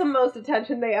were. That was the most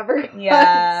attention they ever got.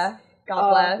 Yeah.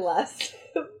 God bless. Bless.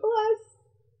 Bless.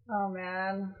 Oh,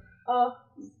 man. Oh,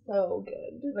 so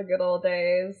good. The good old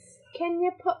days. Can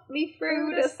you put me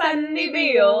through to Sunny Sunny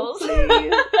Beals,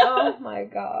 please? Oh, my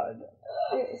God.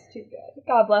 It was too good.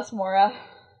 God bless Maura.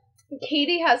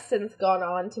 Katie has since gone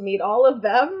on to meet all of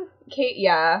them.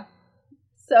 Yeah.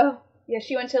 So... Yeah,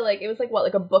 she went to, like, it was, like, what,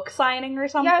 like a book signing or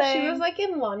something? Yeah, she was, like,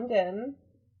 in London,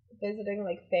 visiting,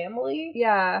 like, family.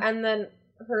 Yeah. And then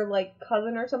her, like,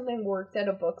 cousin or something worked at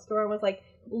a bookstore and was like,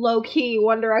 low-key,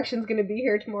 One Direction's gonna be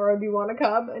here tomorrow, do you want to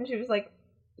come? And she was like,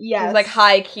 yes. She was like,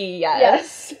 high-key,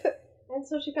 yes. And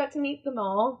so she got to meet them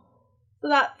all. So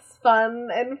that's fun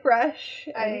and fresh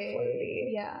and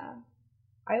flirty. Yeah.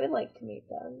 I would like to meet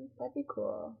them. That'd be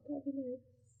cool. That'd be nice.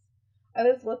 I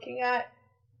was looking at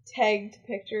tagged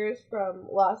pictures from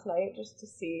last night just to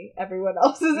see everyone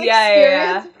else's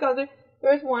experience. Because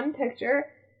there was one picture,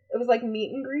 it was like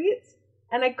meet and greets,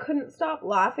 and I couldn't stop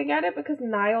laughing at it because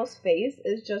Niall's face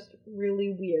is just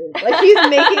really weird. Like he's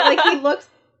making, like he looks,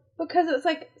 because it's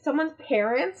like someone's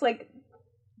parents, like.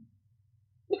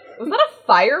 Was that a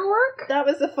firework? That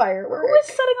was a firework. Who was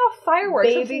setting off fireworks?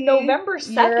 Baby, it's November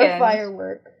 2nd. You're a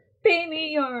firework. Baby,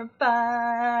 you're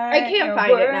fine. I can't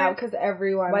find it now because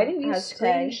everyone. Why didn't you has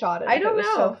screenshot it? I don't know. It was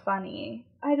know. so funny.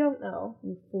 I don't know.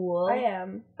 You fool. I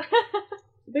am.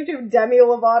 Picture of Demi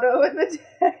Lovato in the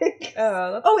tag.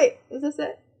 Oh wait, is this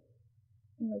it?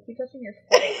 I'm like, keep touching your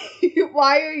face.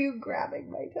 Why are you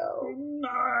grabbing my toe? I'm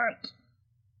not.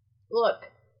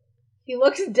 Look, he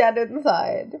looks dead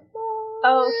inside.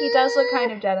 Oh, he does look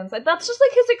kind of dead inside. That's just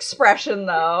like his expression,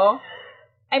 though.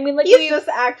 I mean, like, he's just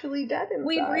actually dead inside.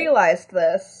 We've realized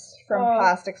this from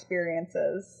past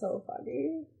experiences. So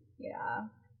funny. Yeah.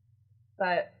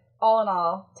 But all in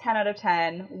all, 10 out of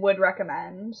 10 would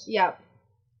recommend. Yep.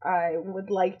 I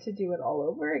would like to do it all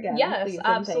over again. Yes, please,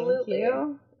 absolutely. Thank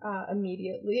you.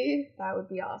 Immediately. That would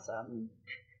be awesome.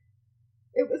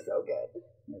 It was so good.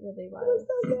 It really was. It was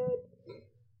so good.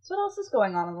 So what else is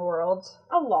going on in the world?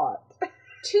 A lot.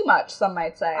 Too much, some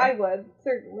might say. I would,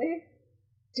 certainly.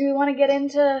 Do we want to get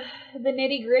into the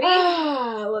nitty-gritty?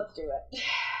 Let's do it.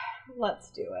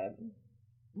 Let's do it.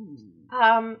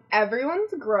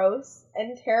 Everyone's gross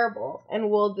and terrible and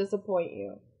will disappoint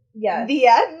you. Yes. The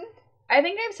end. I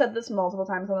think I've said this multiple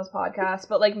times on this podcast,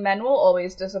 but, like, men will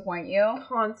always disappoint you.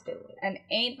 Constantly. And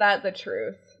ain't that the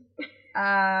truth?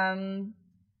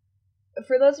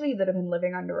 For those of you that have been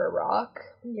living under a rock,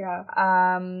 yeah.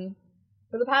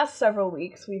 For the past several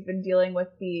weeks, we've been dealing with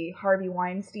the Harvey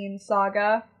Weinstein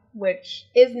saga, which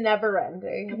is never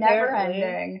ending. Never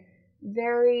ending.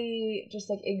 Very just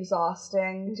like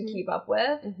exhausting to keep up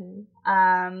with.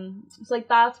 So like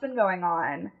that's been going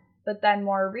on. But then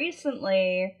more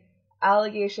recently,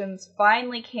 allegations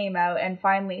finally came out and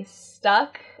finally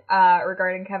stuck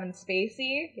regarding Kevin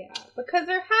Spacey. Yeah, because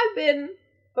there had been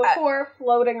before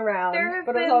floating around. There have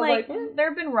been there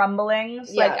have been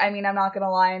rumblings. Yeah. Like, I mean, I'm not gonna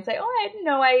lie and say, oh, I had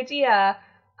no idea.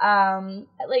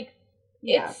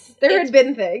 There had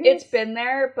been things. It's been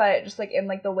there, but just like in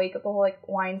like the wake of the whole like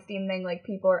Weinstein thing, like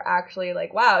people are actually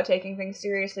like, wow, taking things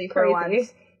seriously for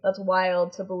once. That's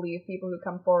wild to believe people who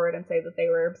come forward and say that they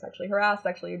were sexually harassed,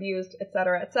 sexually abused,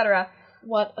 etc., etc.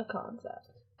 What a concept.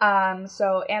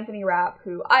 So Anthony Rapp,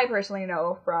 who I personally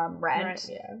know from Rent,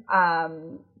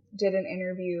 did an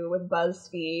interview with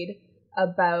BuzzFeed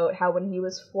about how when he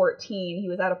was 14, he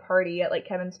was at a party at like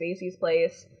Kevin Spacey's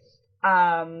place.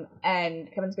 And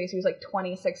Kevin Spacey was like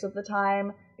 26 at the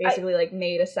time, basically like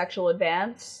made a sexual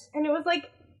advance. And it was like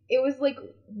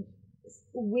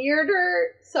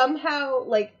weirder somehow,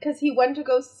 like, because he went to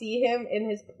go see him in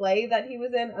his play that he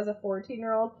was in as a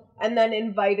 14-year-old and then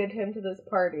invited him to this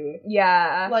party.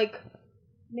 Yeah. Like,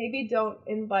 maybe don't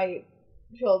invite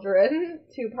children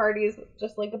to parties with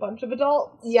just like a bunch of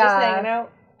adults just hanging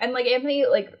out. And, like, Anthony,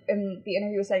 like, in the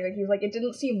interview was saying, like, he was like, it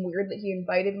didn't seem weird that he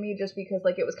invited me just because,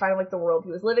 like, it was kind of, like, the world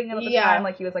he was living in at the time.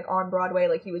 Like, he was, like, on Broadway.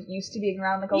 Like, he was used to being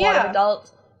around, like, a lot of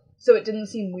adults. So it didn't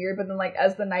seem weird. But then, like,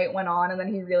 as the night went on and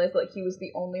then he realized, like, he was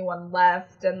the only one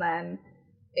left. And then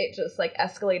it just, like,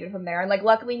 escalated from there. And, like,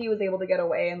 luckily he was able to get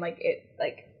away and, like, it,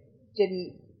 like,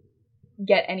 didn't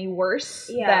get any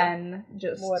worse than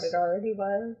just... what it already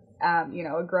was. You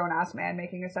know, a grown-ass man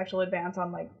making a sexual advance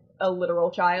on, like, a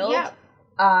literal child. Yeah.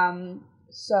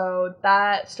 So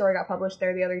that story got published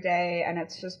there the other day, and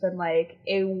it's just been, like,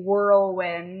 a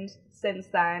whirlwind since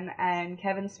then, and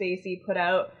Kevin Spacey put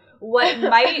out what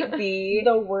might be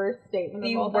the worst statement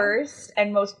the worst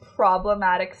and most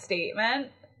problematic statement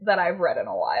that I've read in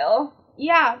a while.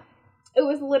 Yeah. It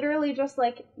was literally just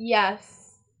like,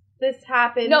 yes, this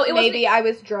happened. No, maybe I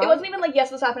was drunk. It wasn't even like, yes,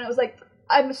 this happened. It was like,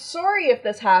 I'm sorry if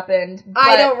this happened, but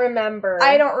I don't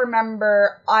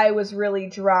remember. I was really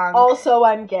drunk. Also,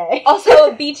 I'm gay.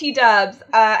 Also, BT dubs.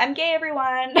 I'm gay,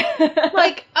 everyone.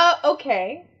 Like,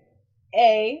 okay.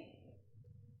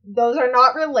 Those are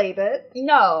not related.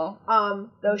 No.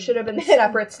 Those should have been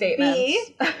separate statements.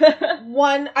 B,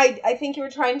 one, I think you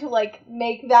were trying to, like,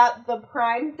 make that the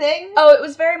prime thing. Oh, it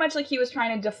was very much like he was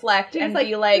trying to deflect and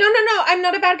be like... No, I'm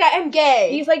not a bad guy, I'm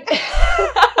gay. He's like...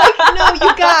 like, no,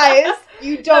 you guys,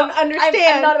 you don't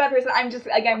understand. I'm not a bad person, I'm just,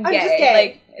 like, I'm gay. Just gay.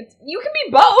 Like, you can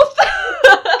be both.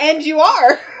 And you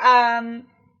are.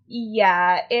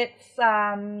 Yeah, it's,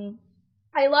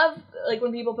 I love, like,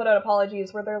 when people put out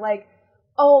apologies where they're like,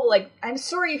 oh, like, I'm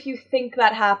sorry if you think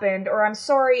that happened, or I'm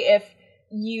sorry if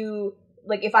you,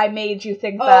 like, if I made you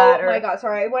think that, or... Oh my god,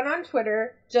 sorry, I went on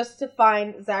Twitter just to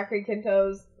find Zachary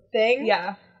Quinto's thing.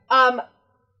 Yeah.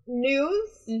 News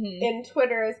in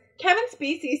Twitter is Kevin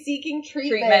Spacey seeking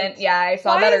treatment. Yeah, I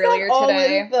saw that earlier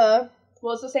today.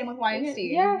 Well, it's the same with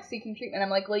Weinstein. Yeah. Seeking treatment. I'm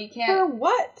like, well, you can't... For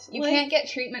what? You can't get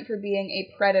treatment for being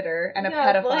a predator and a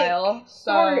pedophile, like,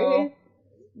 so... Sorry.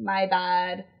 My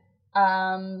bad.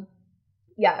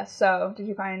 Yeah, so, did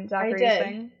you find Zachary's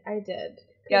thing? I did.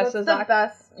 Yeah, so the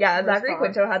best Zachary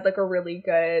Quinto had, like, a really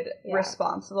good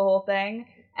response to the whole thing,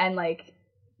 and, like,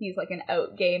 he's, like, an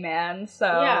out gay man,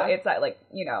 so it's, like,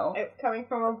 you know... It's coming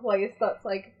from a place that's,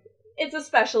 like... It's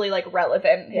especially, like,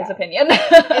 relevant, his opinion.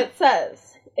 It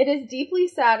says, it is deeply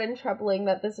sad and troubling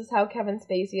that this is how Kevin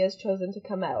Spacey has chosen to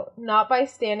come out, not by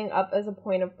standing up as a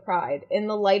point of pride, in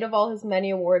the light of all his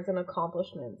many awards and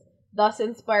accomplishments, thus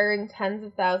inspiring tens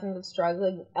of thousands of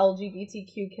struggling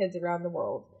LGBTQ kids around the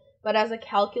world, but as a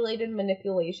calculated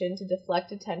manipulation to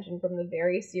deflect attention from the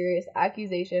very serious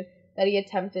accusation that he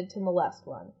attempted to molest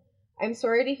one. I'm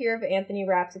sorry to hear of Anthony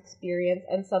Rapp's experience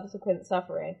and subsequent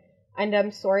suffering, and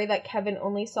I'm sorry that Kevin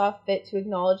only saw fit to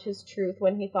acknowledge his truth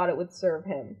when he thought it would serve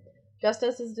him, just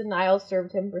as his denial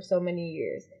served him for so many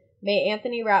years. May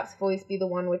Anthony Rapp's voice be the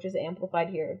one which is amplified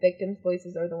here. Victims'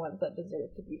 voices are the ones that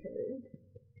deserve to be heard.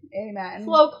 Amen.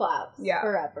 Slow claps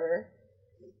forever.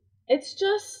 It's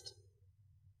just,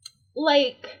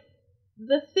 like,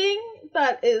 the thing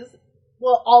that is,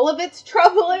 well, all of it's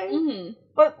troubling,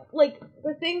 but, like,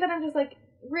 the thing that I'm just, like,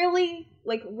 really,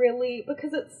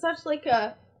 because it's such, like,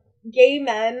 a, gay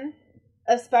men,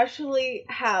 especially,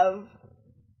 have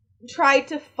tried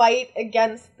to fight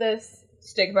against this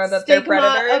stigma that they're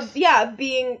predators. Of,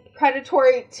 being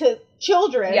predatory to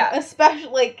children,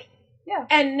 especially, like,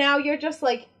 and now you're just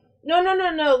like,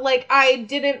 No. Like, I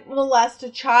didn't molest a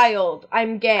child.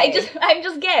 I'm gay. I'm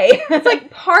just gay. It's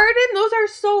like, pardon? Those are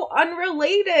so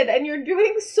unrelated, and you're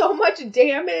doing so much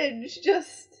damage.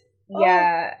 Just...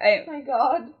 Yeah. Oh my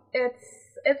god.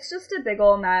 It's just a big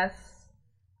ol' mess.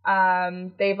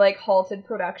 They've, like, halted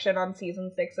production on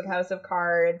season 6 of House of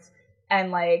Cards. And,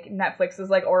 like, Netflix is,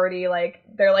 like, already, like,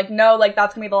 they're like, no, like,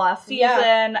 that's gonna be the last season.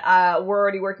 Yeah. We're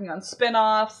already working on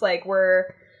spin-offs. Like,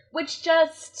 which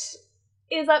just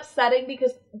is upsetting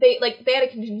because they had a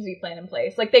contingency plan in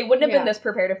place. Like, they wouldn't have been this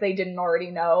prepared if they didn't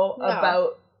already know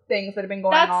about things that have been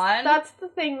going on. That's the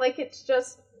thing. Like, it's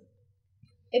just,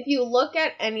 if you look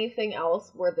at anything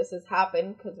else where this has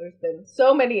happened, because there's been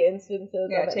so many instances of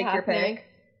it take happening,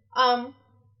 your pick.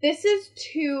 This is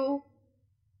too,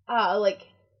 like,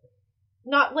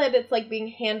 not that it's, like, being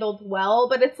handled well,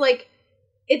 but it's, like,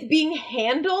 it's being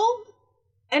handled,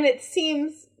 and it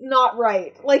seems not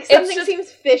right. Like, something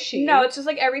seems fishy. No, it's just,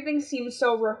 like, everything seems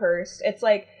so rehearsed. It's,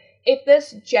 like, if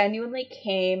this genuinely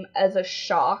came as a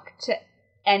shock to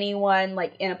anyone,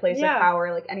 like, in a place of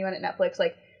power, like, anyone at Netflix,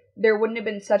 like, there wouldn't have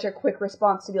been such a quick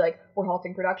response to be like, we're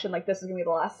halting production, like, this is gonna be the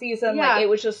last season. Yeah. Like, it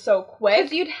was just so quick.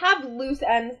 Because you'd have loose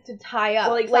ends to tie up.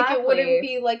 Well, exactly. Like, it wouldn't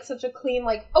be, like, such a clean,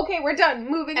 like, okay, we're done,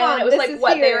 moving on. And it was like,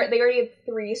 what, they already had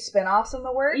 3 spin-offs in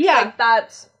the works? Yeah. Like,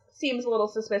 that seems a little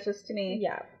suspicious to me.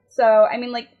 Yeah. So, I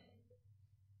mean, like,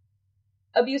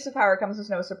 abuse of power comes as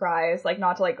no surprise, like,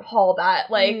 not to, like, haul that,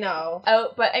 like,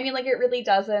 out, but, I mean, like, it really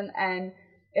doesn't, and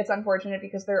it's unfortunate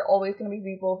because there are always going to be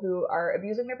people who are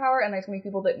abusing their power, and there's going to be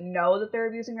people that know that they're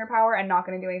abusing their power and not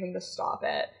going to do anything to stop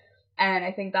it. And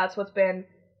I think that's what's been,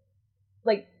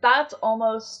 like, that's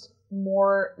almost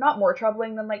not more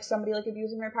troubling than, like, somebody, like,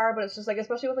 abusing their power, but it's just, like,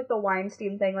 especially with, like, the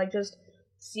Weinstein thing, like, just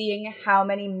seeing how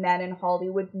many men in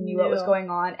Hollywood knew what was going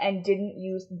on and didn't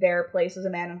use their place as a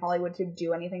man in Hollywood to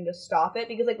do anything to stop it,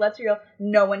 because, like, let's be real,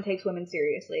 no one takes women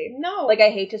seriously. No. Like, I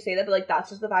hate to say that, but, like, that's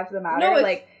just the fact of the matter. No,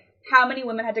 like, how many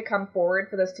women had to come forward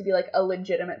for this to be, like, a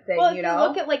legitimate thing, well, you know?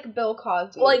 Look at, like, Bill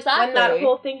Cosby. Well, exactly. When that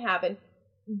whole thing happened,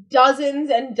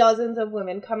 dozens and dozens of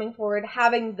women coming forward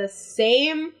having the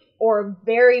same or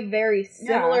very, very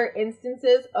similar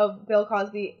instances of Bill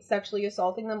Cosby sexually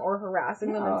assaulting them or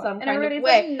harassing them in some kind of way.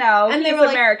 Like, no, and they were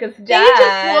America's like, dad. They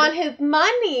just want his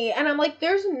money. And I'm like,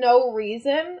 there's no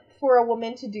reason for a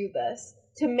woman to do this.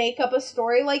 To make up a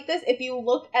story like this, if you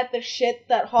look at the shit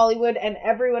that Hollywood and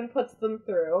everyone puts them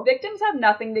through. Victims have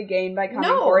nothing to gain by coming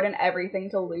forward and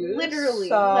everything to lose. Literally.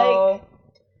 So,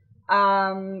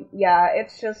 yeah,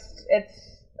 it's just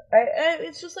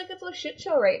like, it's a shit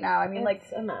show right now. I mean,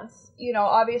 it's a mess. You know,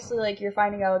 obviously, like, you're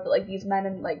finding out that, like, these men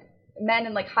in,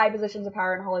 like, high positions of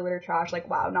power in Hollywood are trash. Like,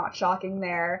 wow, not shocking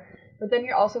there. But then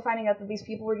you're also finding out that these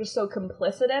people were just so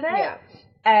complicit in it. Yeah.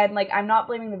 And, like, I'm not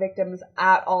blaming the victims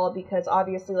at all, because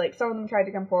obviously, like, some of them tried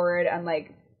to come forward and,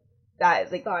 like, that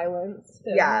is, like, silenced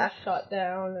and shut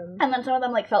down. And then some of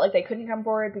them, like, felt like they couldn't come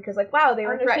forward because, like, wow, they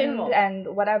were threatened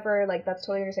and whatever. Like, that's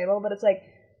totally understandable. But it's, like,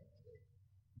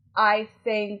 I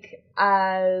think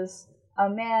as a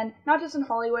man, not just in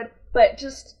Hollywood, but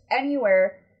just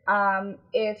anywhere,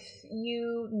 if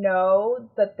you know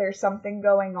that there's something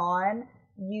going on,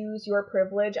 use your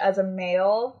privilege as a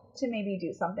male to maybe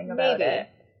do something about it,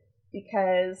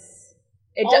 because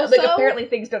like, apparently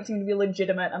things don't seem to be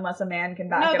legitimate unless a man can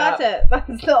back it up. No, that's it.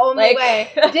 That's the only way.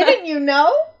 Didn't you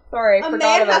know? Sorry, a forgot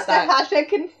man about has that. to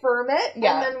confirm it, and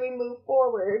then we move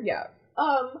forward. Yeah.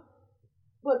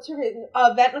 What's her name?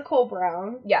 Vet Nicole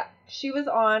Brown. Yeah. She was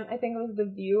on, I think it was The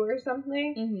View or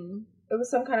something. Mm-hmm. It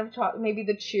was some kind of talk, maybe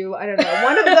The Chew. I don't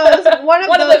know. One of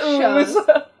those shows.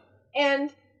 And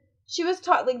she was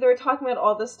like, they were talking about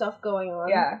all this stuff going on.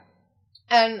 Yeah.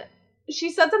 And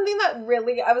she said something that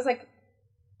really, I was like,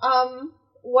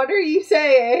 what are you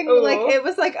saying? Ooh. Like, it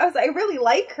was like, I really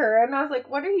like her. And I was like,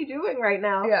 what are you doing right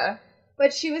now? Yeah.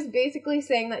 But she was basically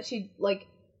saying that she, like,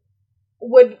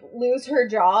 would lose her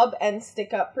job and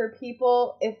stick up for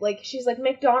people if, like, she's like,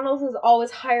 McDonald's is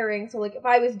always hiring. So, like, if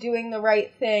I was doing the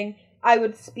right thing, I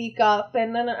would speak up.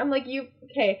 And then I'm like,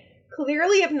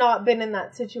 clearly have not been in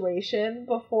that situation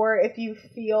before. If you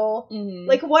feel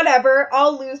like, whatever,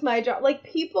 I'll lose my job. Like,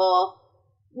 people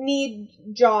need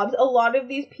jobs. A lot of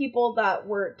these people that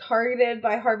were targeted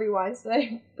by Harvey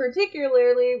Weinstein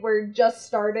particularly were just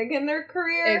starting in their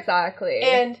career. Exactly.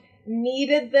 And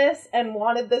needed this and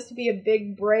wanted this to be a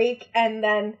big break, and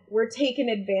then were taken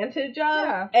advantage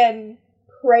of and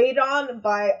preyed on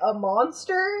by a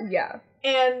monster. Yeah.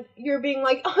 And you're being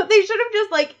like, oh, they should have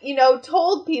just, like, you know,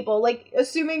 told people, like,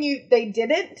 assuming they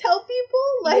didn't tell people.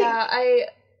 Like, yeah,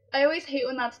 I always hate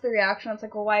when that's the reaction. It's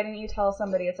like, well, why didn't you tell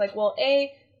somebody? It's like, well,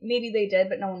 A, maybe they did,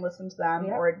 but no one listened to them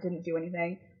or didn't do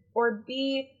anything. Or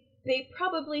B, they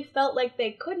probably felt like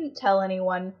they couldn't tell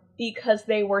anyone because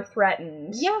they were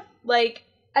threatened. Yeah. Like,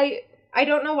 I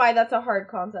don't know why that's a hard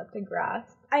concept to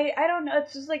grasp. I don't know.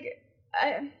 It's just like,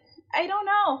 I don't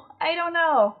know. I don't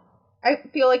know. I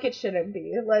feel like it shouldn't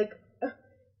be. Like,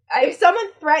 if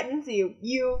someone threatens you,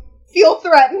 you feel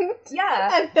threatened.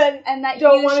 Yeah. And that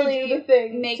don't want to usually do the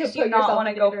thing makes you not want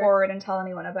to go forward and tell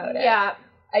anyone about it. Yeah.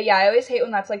 Yeah, I always hate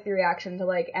when that's, like, the reaction to,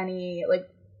 like, any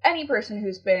person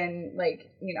who's been,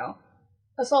 like, you know,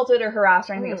 assaulted or harassed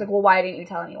or anything. It's like, well, why didn't you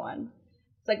tell anyone?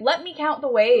 It's like, let me count the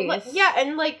ways. Yeah,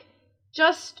 and, like,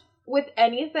 just with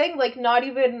anything, like, not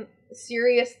even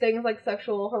serious things like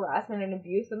sexual harassment and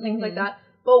abuse and things like that,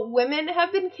 but women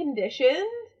have been conditioned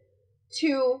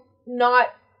to not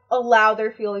allow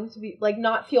their feelings to be, like,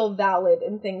 not feel valid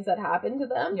in things that happen to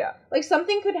them. Yeah. Like,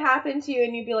 something could happen to you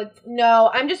and you'd be like, no,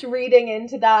 I'm just reading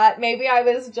into that. Maybe I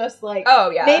was just, like, oh,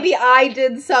 yeah. Maybe I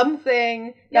did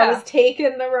something that was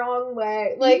taken the wrong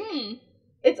way. Like,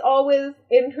 it's always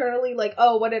internally, like,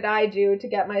 oh, what did I do to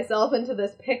get myself into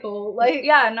this pickle? Like,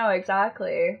 yeah, no,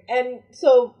 exactly. And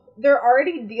so they're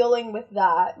already dealing with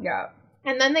that. Yeah.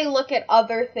 And then they look at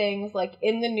other things, like,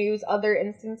 in the news, other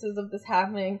instances of this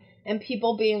happening, and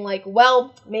people being like,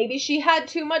 well, maybe she had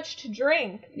too much to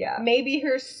drink. Yeah. Maybe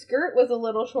her skirt was a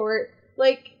little short.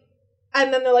 Like,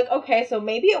 and then they're like, okay, so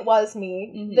maybe it was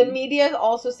me. The media is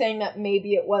also saying that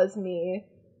maybe it was me.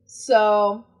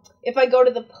 So if I go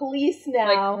to the police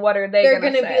now, like, what are they they're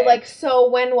going to be like, so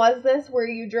when was this? Were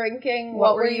you drinking?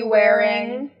 What were you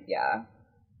wearing? Yeah.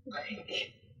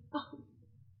 Like,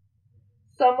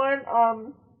 someone I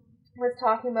was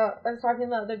talking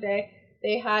the other day,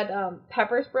 they had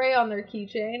pepper spray on their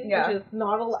keychain, which is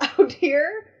not allowed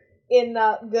here in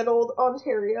good old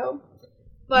Ontario.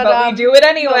 But we do it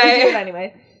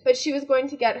anyway. But she was going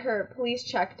to get her police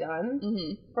check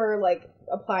done for, like,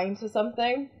 applying to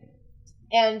something.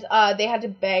 And they had to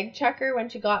bag check her when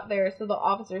she got there, so the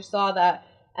officers saw that.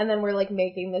 And then we're, like,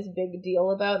 making this big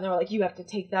deal about it. And they were like, you have to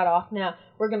take that off now.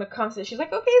 We're going to come. She's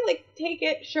like, okay, like, take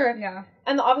it, sure. Yeah.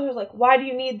 And the officer was like, why do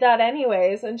you need that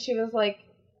anyways? And she was like,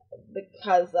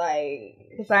 because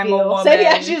I'm a woman. So,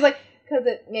 yeah, she was like, because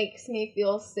it makes me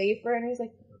feel safer. And he's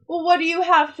like, well, what do you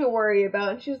have to worry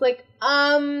about? And she was like,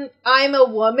 I'm a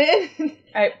woman.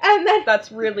 And then that's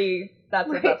it,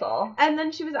 that's all. And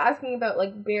then she was asking about,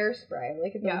 like, bear spray,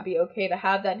 like, if it would be okay to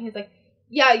have that. And he's like,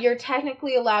 yeah, you're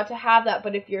technically allowed to have that,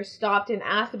 but if you're stopped and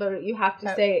asked about it, you have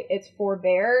to say it's for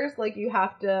bears. Like, you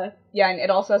have to... Yeah, and it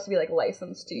also has to be, like,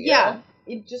 licensed to you. Yeah.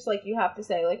 It just, like, you have to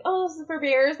say, like, oh, this is for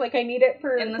bears. Like, I need it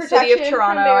for in the city of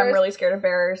Toronto, I'm really scared of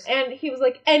bears. And he was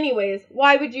like, anyways,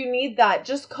 why would you need that?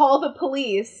 Just call the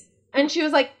police. And she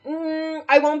was like,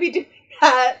 I won't be doing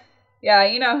that. Yeah,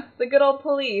 you know, the good old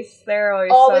police. They're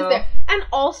always there. And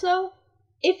also,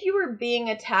 if you were being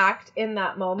attacked in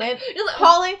that moment,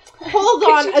 hold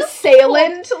on,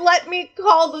 assailant, let me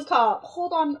call the cops.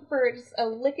 Hold on for just a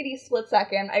lickety split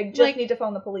second. I just need to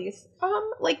phone the police.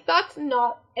 Like, that's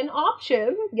not an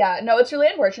option. Yeah, no, it's really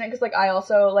unfortunate because, like, I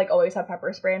also, like, always have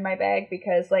pepper spray in my bag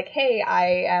because, like, hey,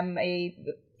 I am a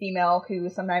female who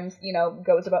sometimes, you know,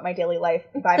 goes about my daily life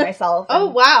by myself. Oh,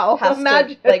 wow. Has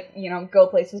to, like, you know, go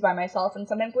places by myself, and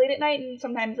sometimes late at night, and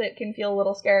sometimes it can feel a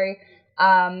little scary.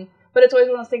 But it's always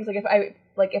one of those things, like,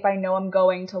 if I know I'm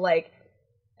going to, like,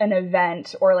 an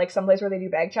event or, like, someplace where they do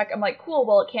bag check, I'm like, cool,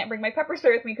 well, it can't bring my pepper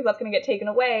spray with me because that's going to get taken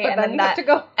away. But and then you have to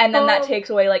go and then that takes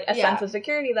away, like, a sense of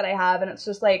security that I have, and it's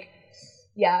just, like,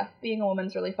 yeah, being a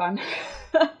woman's really fun.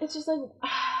 It's just like,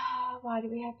 why do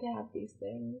we have to have these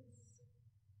things?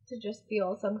 To just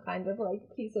feel some kind of, like,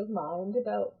 peace of mind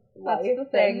about life. That's the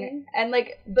thing. And,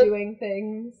 like, doing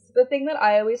things. The thing that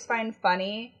I always find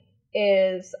funny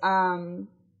is,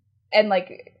 and,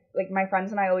 like my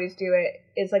friends and I always do it,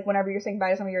 is, like, whenever you're saying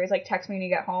bye to somebody, you're always like, text me when you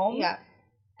get home. Yeah.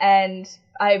 And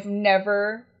I've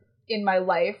never in my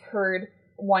life heard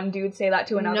one dude say that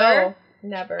to another. No,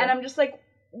 never. And I'm just like,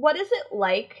 what is it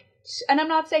like? And I'm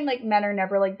not saying, like, men are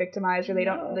never, like, victimized or they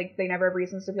don't, like, they never have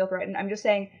reasons to feel threatened. I'm just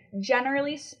saying,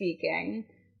 generally speaking,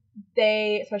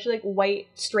 they, especially, like, white,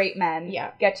 straight men,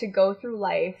 get to go through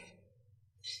life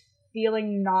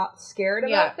feeling not scared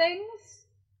about things.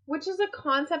 Which is a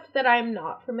concept that I'm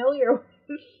not familiar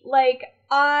with. Like,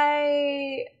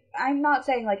 I'm not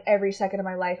saying, like, every second of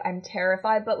my life I'm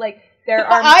terrified, but, like, there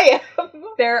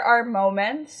are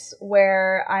moments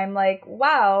where I'm like,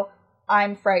 wow,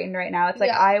 I'm frightened right now. It's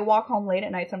like, I walk home late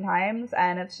at night sometimes,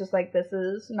 and it's just like, this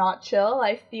is not chill.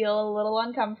 I feel a little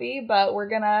uncomfy, but we're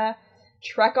gonna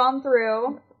trek on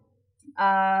through. But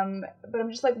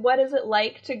I'm just like, what is it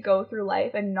like to go through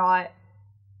life and not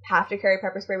have to carry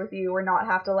pepper spray with you, or not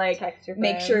have to, like,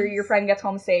 make sure your friend gets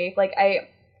home safe? Like,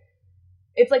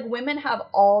 it's like women have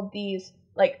all these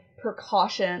like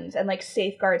precautions and like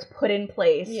safeguards put in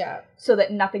place so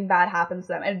that nothing bad happens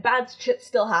to them, and bad shit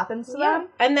still happens to them,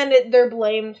 and then they're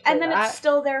blamed for and then it's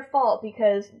still their fault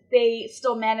because they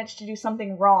still managed to do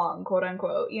something wrong, quote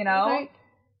unquote, you know? Right.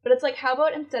 But it's like, how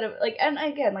about instead of like, and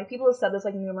again, like people have said this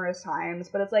like numerous times,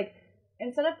 but it's like,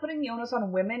 instead of putting the onus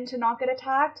on women to not get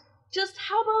attacked, just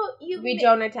how about you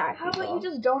don't attack how people. about you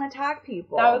just don't attack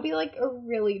people? That would be like a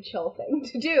really chill thing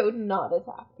to do, not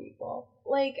attack people.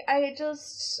 Like,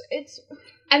 it's...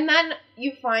 And then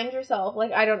you find yourself,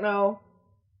 like, I don't know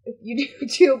if you do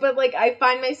too, but, like, I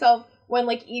find myself when,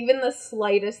 like, even the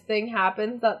slightest thing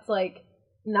happens that's, like,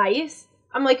 nice,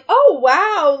 I'm like, oh,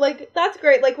 wow, like, that's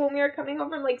great. Like, when we were coming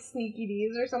home from, like, Sneaky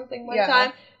D's or something one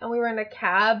time, and we were in a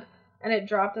cab, and it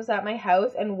dropped us at my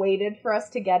house and waited for us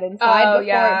to get inside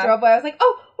before it drove away. I was like,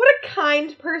 oh, what a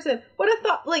kind person. What a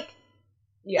thought, like...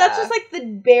 Yeah. That's just, like, the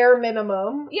bare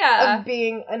minimum of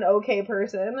being an okay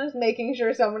person, is making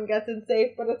sure someone gets in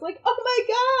safe, but it's like, oh my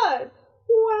god!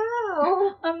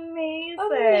 Wow!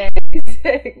 Amazing!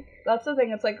 That's the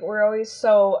thing, it's like, we're always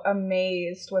so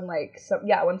amazed when, like,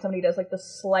 when somebody does, like, the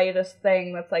slightest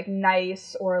thing that's, like,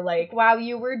 nice, or, like... Wow,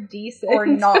 you were decent. Or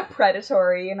not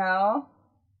predatory, you know?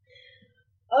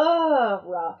 Oh,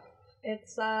 rough.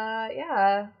 It's,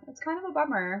 it's kind of a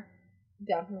bummer.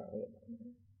 Definitely a bummer.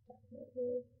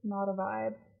 Not a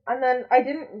vibe. And then I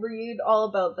didn't read all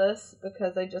about this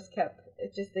because they just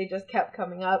kept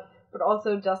coming up. But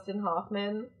also Dustin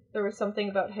Hoffman, there was something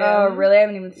about him. Oh, really? I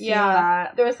haven't even seen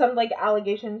that. There was some like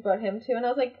allegations about him too, and I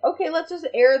was like, okay, let's just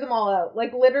air them all out.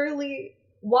 Like literally.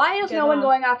 Why is no one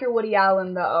going after Woody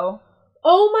Allen though?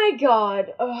 Oh my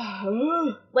god.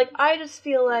 Ugh. Like I just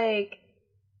feel like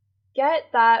get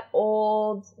that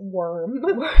old worm.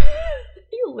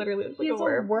 You literally look like He's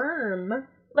a worm.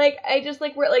 Like, I just,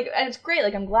 like, we're, like, and it's great,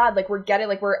 like, I'm glad, like, we're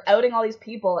outing all these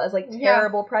people as, like,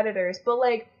 terrible predators, but,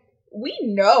 like, we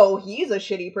know he's a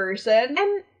shitty person.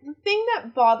 And the thing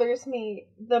that bothers me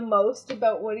the most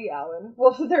about Woody Allen,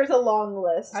 well, there's a long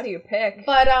list. How do you pick?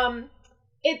 But,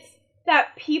 it's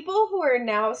that people who are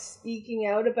now speaking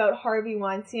out about Harvey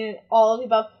Weinstein and all of the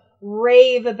above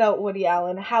rave about Woody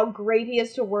Allen, how great he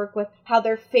is to work with, how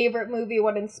their favorite movie,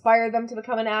 what inspired them to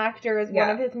become an actor is one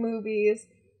of his movies.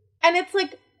 And it's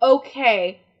like,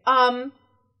 okay,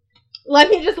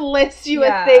 let me just list you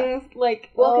with things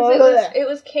like... Well, because it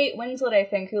was Kate Winslet, I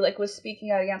think, who, like, was speaking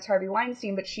out against Harvey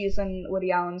Weinstein, but she's in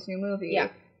Woody Allen's new movie. Yeah.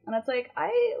 And it's like,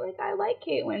 I like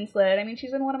Kate Winslet. I mean,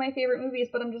 she's in one of my favorite movies,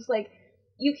 but I'm just like,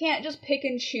 you can't just pick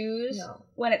and choose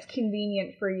when it's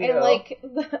convenient for you. And, like,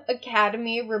 the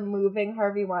Academy removing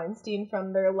Harvey Weinstein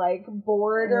from their, like,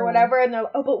 board or whatever, and they're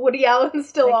like, oh, but Woody Allen's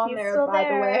still on there, by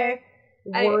the way.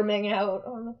 Worming out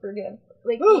on the friggin'.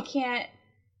 Like,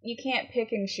 you can't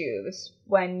pick and choose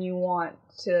when you want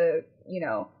to, you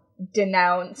know,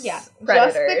 denounce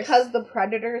predators. Just because the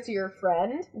predator's your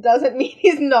friend doesn't mean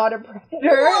he's not a predator.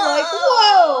 Whoa! Like,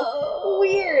 whoa!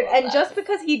 Weird. And just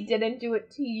because he didn't do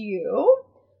it to you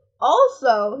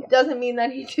also doesn't mean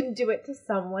that he didn't do it to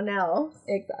someone else.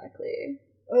 Exactly.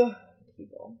 Ugh.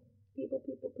 People.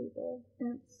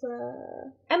 It's,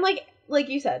 And like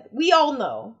you said, we all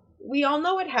know. We all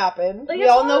know what happened. Like, we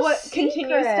all know what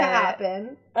continues to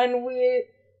happen. And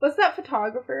what's that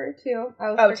photographer, too?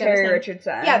 Terry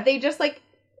Richardson. Yeah, they just, like,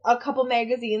 a couple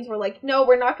magazines were like, no,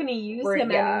 we're not going to use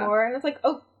him anymore. And it's like,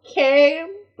 okay,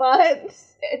 but...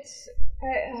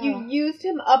 You used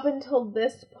him up until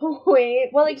this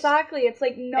point. Well, exactly. It's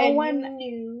like no one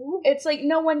knew. It's like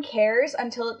no one cares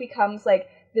until it becomes, like,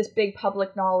 this big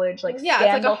public knowledge, like,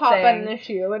 scandal it's like a hot button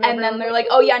issue. And then they're like,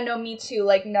 oh yeah, no, me too.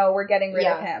 Like, no, we're getting rid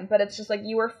of him. But it's just like,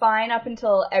 you were fine up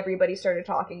until everybody started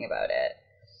talking about it.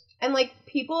 And, like,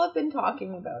 people have been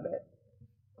talking about it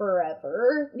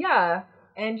forever. Yeah.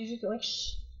 And you just like,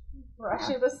 shh, brush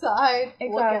it aside. Exactly.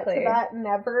 We'll get to that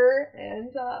never,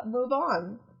 and move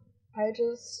on.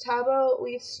 How about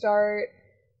we start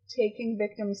taking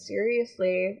victims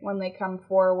seriously when they come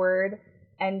forward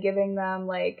and giving them,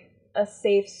 like, a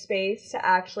safe space to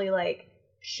actually, like,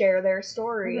 share their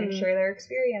story and share their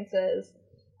experiences.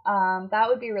 That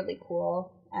would be really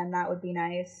cool, and that would be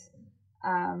nice.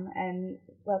 And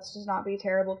let's just not be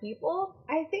terrible people.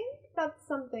 I think that's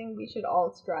something we should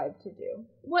all strive to do.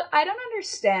 What I don't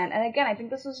understand, and again, I think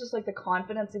this is just, like, the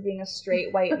confidence of being a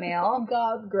straight white male.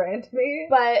 God grant me.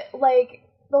 But, like,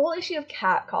 the whole issue of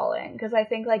catcalling, because I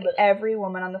think, like, every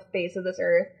woman on the face of this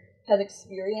earth has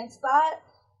experienced that.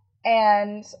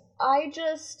 And I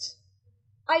just,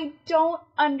 I don't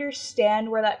understand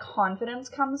where that confidence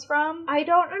comes from. I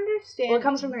don't understand. Well, it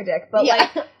comes from their dick, but like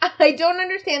I don't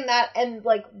understand that, and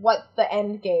like what the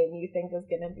end game you think is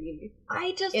gonna be.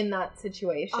 In that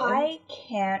situation, I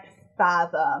can't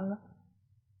fathom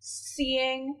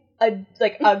seeing a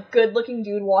good looking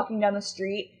dude walking down the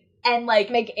street and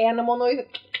like make animal noises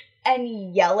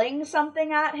and yelling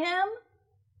something at him.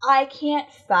 I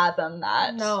can't fathom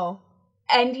that. No.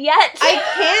 And yet I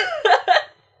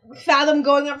can't fathom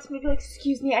going up to me and be like,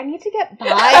 excuse me, I need to get by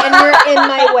and you're in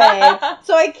my way.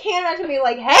 So I can't imagine being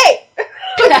like, hey!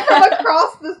 From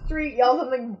across the street yell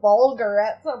something vulgar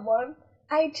at someone.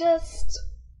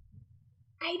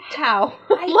 How?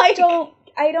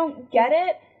 I don't get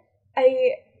it.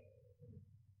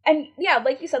 And yeah,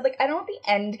 like you said, like I don't know what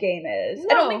the end game is.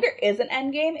 No. I don't think there is an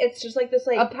end game. It's just like this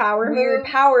like a weird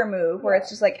power move where it's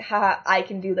just like, haha, I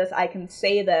can do this, I can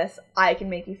say this, I can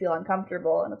make you feel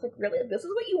uncomfortable. And it's like, really, this is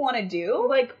what you want to do?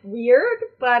 Like weird,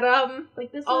 but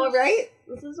like this all is right.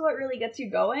 This is what really gets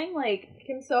you going. Like,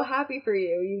 I'm so happy for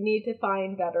you. You need to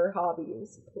find better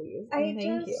hobbies, please. Thank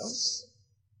you.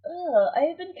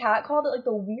 I've been catcalled at like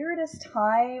the weirdest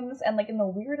times and like in the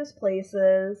weirdest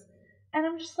places. And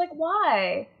I'm just like,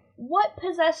 why? What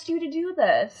possessed you to do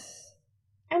this?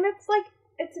 And it's like,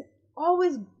 it's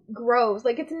always gross.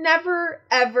 Like, it's never,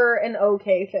 ever an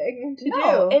okay thing to do.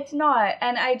 No, it's not.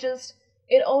 And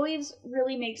it always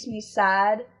really makes me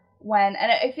sad when,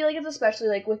 and I feel like it's especially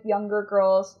like with younger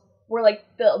girls, where like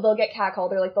they'll get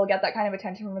catcalled or like they'll get that kind of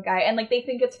attention from a guy and like they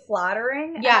think it's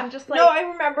flattering. Yeah, and I'm just like, no, I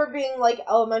remember being like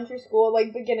elementary school,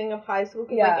 like beginning of high school,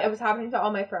 because like it was happening to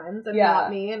all my friends and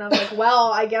not me, and I'm like,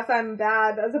 well, I guess I'm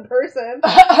bad as a person.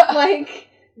 Like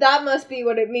that must be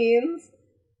what it means.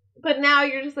 But now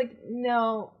you're just like,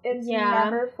 no, it's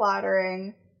never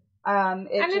flattering.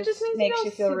 It just makes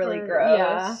you feel really gross.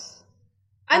 Yeah.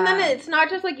 And then it's not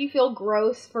just, like, you feel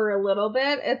gross for a little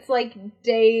bit. It's, like,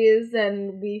 days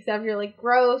and weeks after you're, like,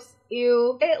 gross,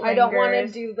 ew, I don't want to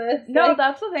do this. No, like,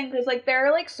 that's the thing, because, like, there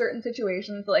are, like, certain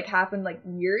situations that, like, happened, like,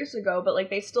 years ago, but, like,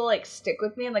 they still, like, stick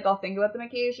with me, and, like, I'll think about them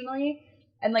occasionally.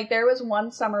 And, like, there was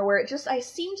one summer where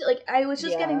I was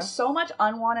just getting so much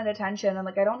unwanted attention, and,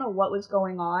 like, I don't know what was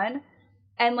going on.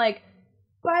 And, like,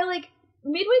 by, like,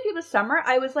 midway through the summer,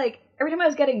 I was, like, every time I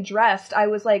was getting dressed, I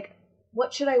was, like,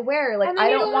 what should I wear? Like, I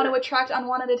don't want to attract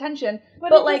unwanted attention.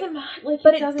 But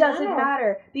it doesn't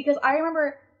matter. Because I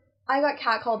remember I got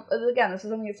catcalled. Again, this is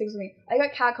something that sticks with me. I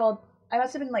got catcalled. I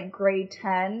must have been, like, grade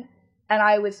 10. And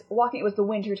I was walking. It was the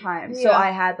winter time. So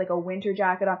I had, like, a winter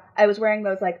jacket on. I was wearing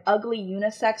those, like, ugly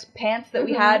unisex pants that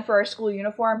we had for our school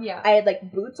uniform. Yeah. I had, like,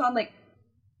 boots on. Like,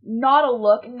 not a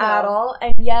look at all.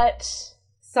 And yet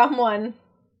someone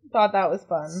thought that was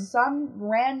fun. Some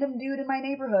random dude in my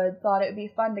neighborhood thought it would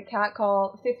be fun to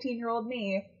catcall 15-year-old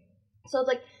me. So it's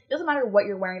like, it doesn't matter what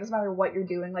you're wearing, it doesn't matter what you're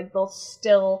doing, like, they'll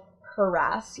still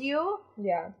harass you.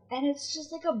 Yeah. And it's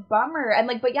just, like, a bummer. And,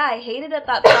 like, but yeah, I hated it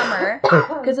that summer,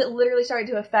 because it literally started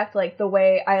to affect, like, the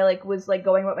way I, like, was, like,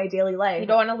 going about my daily life. You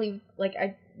don't want to leave, like,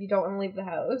 you don't want to leave the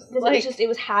house. Like, it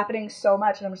was happening so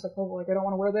much, and I'm just like, oh, like, I don't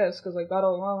want to wear this, because, like,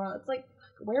 that'll, it's like,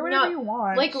 wear whatever you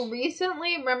want. Like,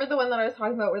 recently, remember the one that I was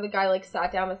talking about where the guy, like,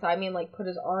 sat down beside me and, like, put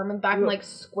his arm in the back and, like,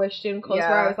 squished in close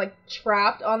where I was, like,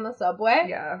 trapped on the subway?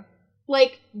 Yeah.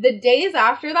 Like, the days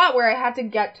after that where I had to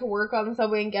get to work on the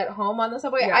subway and get home on the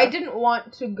subway, I didn't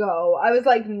want to go. I was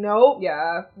like, nope.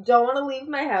 Yeah. Don't want to leave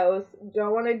my house.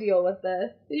 Don't want to deal with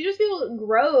this. You just feel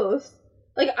gross.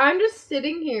 Like, I'm just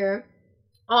sitting here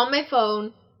on my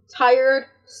phone, tired,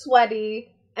 sweaty,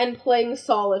 and playing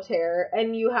solitaire,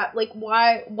 and you have, like,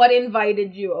 what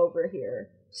invited you over here?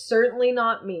 Certainly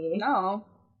not me. No.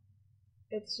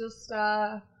 It's just,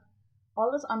 all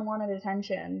this unwanted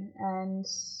attention, and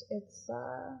it's,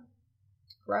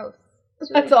 gross.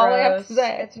 It's really That's all I have to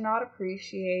say. It's not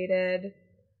appreciated.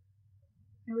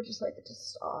 I would just like it to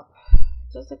stop.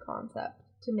 Just a concept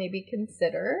to maybe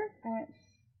consider.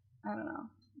 I don't know.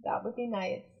 That would be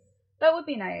nice. That would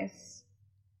be nice.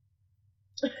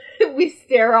 We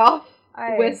stare off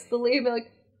wistfully and be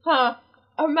like, huh,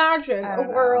 imagine a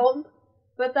world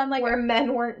but then, like, where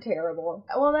men weren't terrible.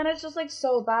 Well, then it's just, like,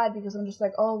 so bad because I'm just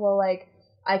like, oh, well, like,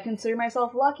 I consider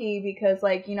myself lucky because,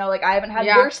 like, you know, like, I haven't had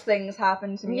worse things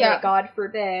happen to me, like, God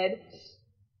forbid.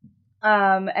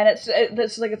 And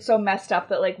it's like, it's so messed up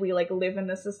that, like, we, like, live in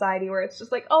this society where it's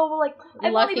just like, oh, well, like,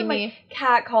 I've only been, like,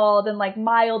 catcalled and, like,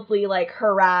 mildly, like,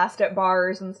 harassed at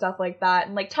bars and stuff like that,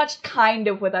 and, like, touched kind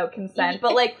of without consent,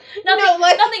 but, like,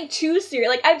 nothing too serious.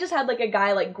 Like, I've just had, like, a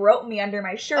guy, like, grope me under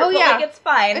my shirt, but, like, it's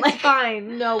fine. It's like,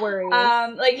 fine. No worries.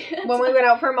 Like, when we went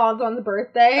out for Monzon's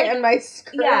birthday, like, and my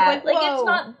skirt was like, it's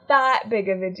not that big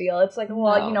of a deal. It's like,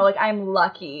 well, you know, like, I'm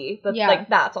lucky that, like,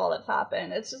 that's all that's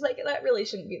happened. It's just, like, that really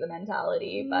shouldn't be the mentality.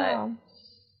 But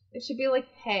it should be like,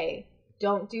 hey,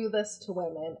 don't do this to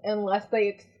women unless they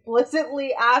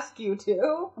explicitly ask you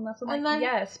to. Unless I'm like,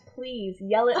 yes, please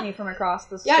yell at me from across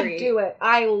the street. Yeah, do it.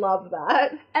 I love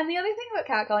that. And the other thing about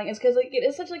catcalling is because, like, it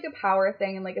is such, like, a power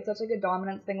thing, and, like, it's such, like, a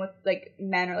dominance thing with, like,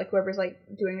 men or, like, whoever's, like,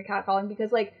 doing the catcalling,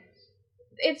 because, like,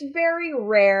 it's very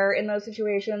rare in those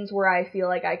situations where I feel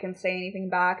like I can say anything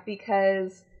back,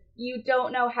 because you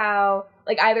don't know how,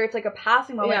 like, either it's, like, a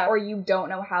passing moment, or you don't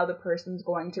know how the person's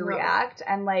going to react,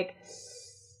 and, like,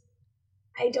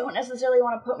 I don't necessarily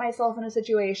want to put myself in a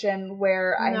situation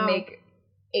where I make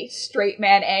a straight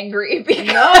man angry,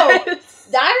 because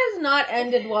that has not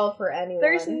ended well for anyone.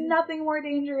 There's nothing more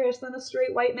dangerous than a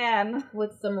straight white man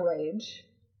with some rage.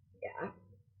 Yeah.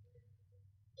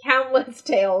 Countless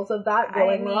tales of that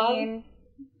going wrong.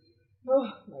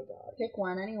 Oh my god. Pick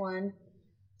one, anyone.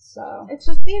 So it's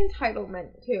just the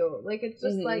entitlement too. Like, it's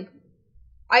just like,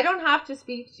 I don't have to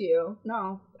speak to you.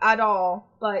 No. At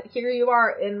all. But here you are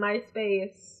in my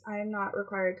space. I am not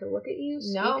required to look at you,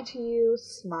 speak to you,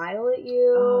 smile at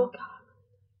you. Oh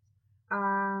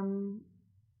god.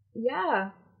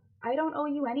 Yeah. I don't owe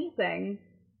you anything.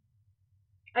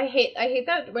 I hate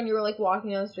that when you were, like,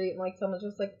 walking down the street and, like, someone's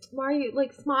just like, why are you,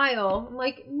 like, smile? I'm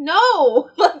like, no!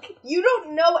 Like, you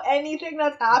don't know anything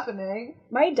that's happening.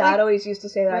 My dad always used to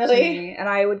say that to me, and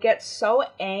I would get so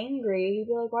angry. He'd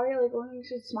be like, why are you, like, well, you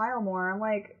should smile more. I'm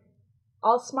like,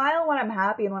 I'll smile when I'm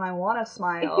happy and when I want to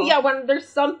smile. Yeah, when there's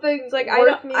something, it's like, I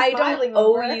don't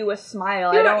owe you a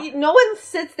smile. No one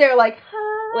sits there like,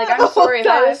 like, I'm sorry, if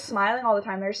I was smiling all the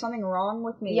time, there's something wrong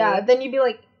with me. Yeah, then you'd be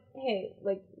like, hey,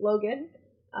 like, Logan,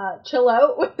 chill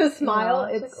out with the smile.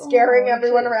 It's like, scaring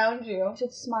everyone around you. You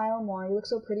should smile more. You look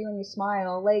so pretty when you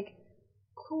smile. Like,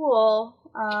 cool.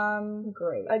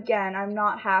 Great. Again, I'm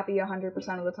not happy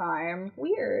 100% of the time.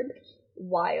 Weird.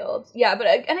 Wild. Yeah, but,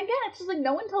 and again, it's just like,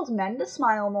 no one tells men to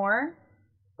smile more.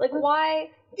 Like, why?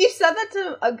 If you said that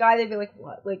to a guy, they'd be like,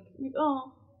 what? Like,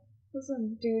 oh,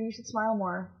 listen, dude, you should smile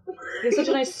more. You have such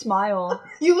a nice smile.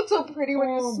 You look so pretty when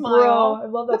you smile. Bro, I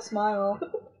love that smile.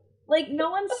 Like, no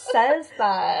one says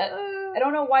that. I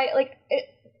don't know why, like,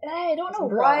 I don't know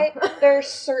why there are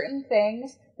certain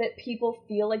things that people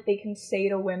feel like they can say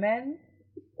to women,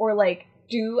 or, like,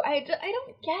 do. I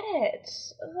don't get it.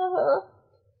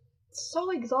 It's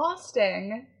so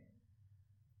exhausting.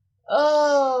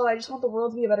 Oh, I just want the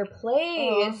world to be a better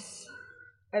place.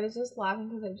 I was just laughing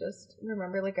because I just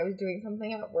remember, like, I was doing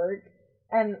something at work,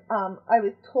 and I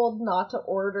was told not to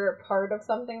order part of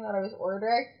something that I was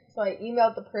ordering. So I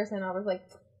emailed the person, I was like,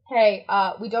 hey,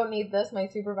 we don't need this, my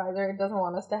supervisor doesn't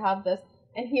want us to have this.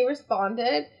 And he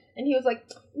responded, and he was like,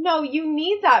 no, you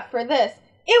need that for this.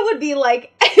 It would be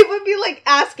like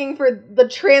asking for the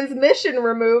transmission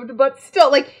removed, but still,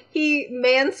 like, he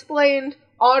mansplained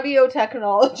audio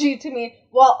technology to me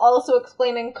while also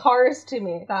explaining cars to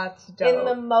me. That's dope. In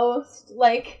the most,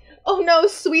 like, oh no,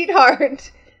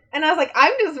 sweetheart. And I was like,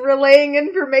 I'm just relaying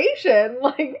information.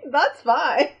 Like, that's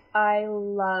fine. I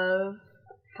love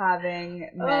having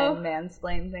men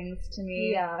mansplain things to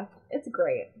me. Yeah, it's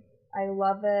great. I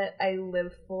love it. I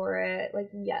live for it.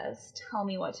 Like, yes, tell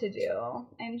me what to do.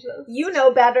 You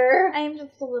know better. I'm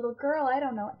just a little girl. I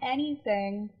don't know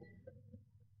anything.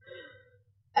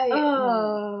 That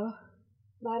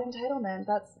entitlement,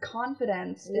 that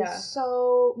confidence is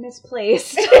so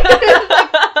misplaced.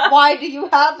 Why do you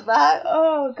have that?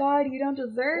 Oh, God, you don't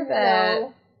deserve it.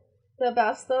 No. The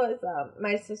best, though, is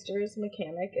my sister's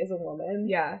mechanic is a woman.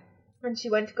 Yeah. And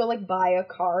she went to go, like, buy a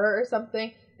car or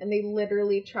something, and they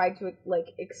literally tried to,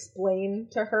 like, explain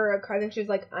to her a car, and she was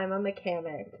like, I'm a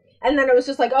mechanic. And then it was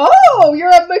just like, oh, you're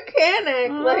a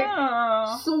mechanic! Oh. Like,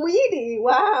 sweetie,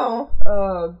 wow.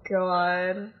 Oh,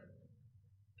 God.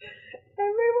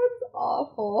 Everyone's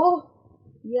awful.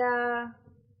 Yeah.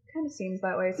 Kind of seems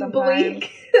that way sometimes.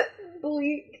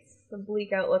 Bleak. The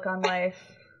bleak outlook on life.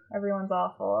 Everyone's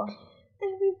awful.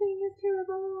 Everything is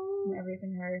terrible. And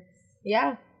everything hurts.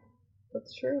 Yeah.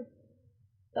 That's true.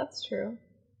 That's true.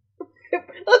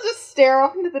 Let's just stare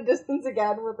off into the distance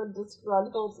again with a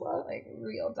disgruntled look. Like,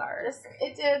 real dark.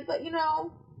 It did, but, you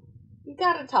know, you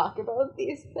gotta talk about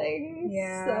these things.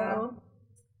 Yeah. So,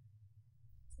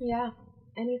 yeah.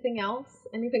 Anything else?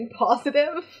 Anything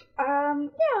positive?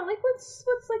 Yeah, like what's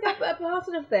like a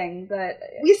positive thing that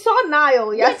We saw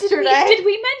Niall yesterday. Did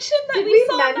we mention that Did we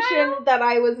mention that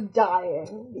I was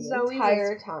dying the Zoe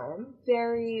entire time?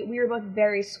 we were both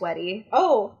very sweaty.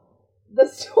 Oh, the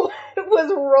sweat was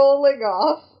rolling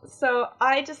off. So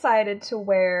I decided to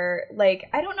wear, like,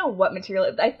 I don't know what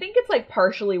material, I think it's like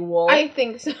partially wool. I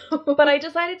think so. But I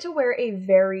decided to wear a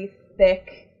very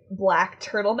thick black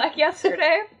turtleneck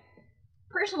yesterday.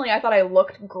 Personally, I thought I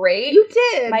looked great. You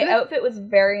did. My outfit was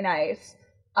very nice.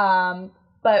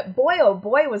 But boy, oh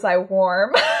boy, was I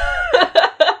warm.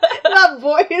 Not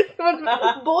boy,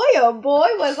 oh boy,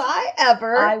 was I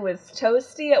ever. I was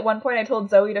toasty. At one point, I told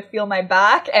Zoe to feel my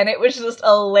back, and it was just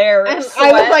a layer of and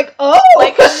sweat. I was like, oh!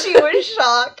 Like, she was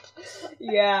shocked.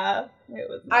 Yeah, it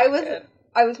was good.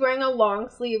 I was wearing a long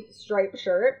sleeve striped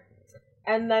shirt,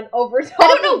 and then over top I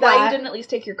don't know of why that, you didn't at least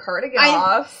take your cardigan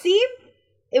off. See?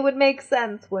 It would make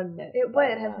sense, wouldn't it? It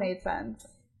would have made sense.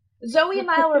 Zoe and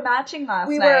I were matching last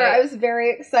night. I was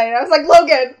very excited. I was like,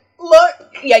 Logan,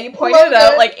 look! Yeah, you pointed it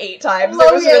out like 8 times. It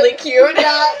was really cute.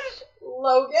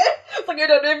 Logan? It's like, I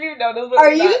don't know if you've noticed, but are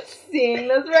you seeing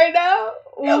this right now?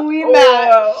 We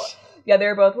matched. Yeah, they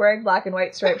were both wearing black and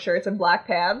white striped shirts and black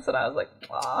pants, and I was like,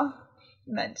 aw,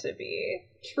 meant to be.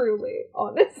 Truly,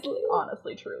 honestly.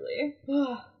 Honestly, truly.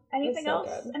 Anything else?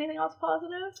 Good. Anything else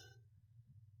positive?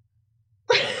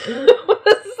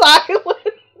 Silence.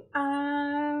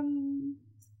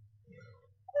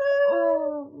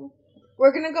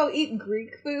 We're gonna go eat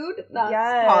Greek food.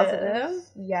 That's positive.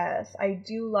 Yes, I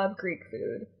do love Greek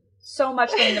food. So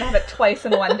much that I'm gonna have it twice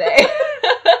in one day.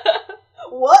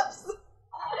 Whoops.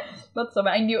 That's so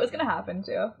bad. I knew it was gonna happen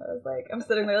too. I was like, I'm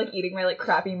sitting there like eating my like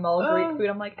crappy mull Greek food.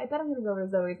 I'm like, I bet I'm gonna go over to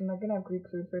Zoe's and they're gonna have Greek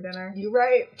food for dinner. You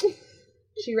right.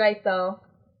 She right though.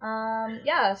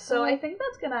 Yeah, so I think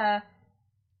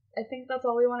that's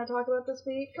all we want to talk about this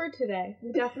week. For today.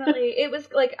 We definitely, it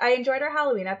was, like, I enjoyed our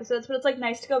Halloween episodes, but it's, like,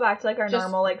 nice to go back to, like, our just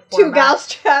normal, like, format.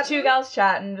 Two gals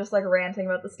chatting, just, like, ranting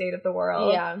about the state of the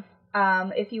world. Yeah.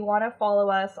 If you want to follow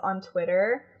us on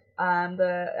Twitter,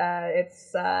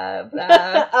 it's, Honestly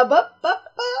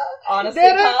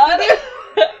Pod.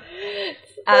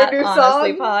 At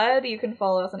Honestly Pod. You can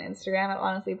follow us on Instagram at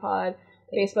Honestly Pod.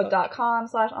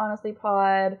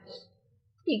 Facebook.com/honestlypod.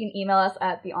 You can email us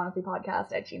at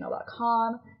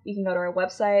thehonestlypodcast@gmail.com. You can go to our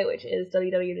website, which is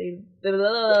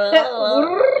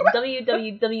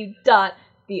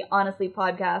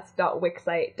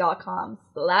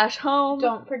www.thehonestlypodcast.wixsite.com/home.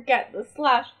 Don't forget the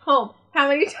 /home. How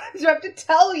many times do I have to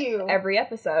tell you? Every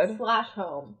episode.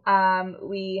 /home.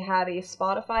 We have a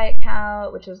Spotify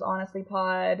account, which is Honestly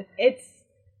Pod. It's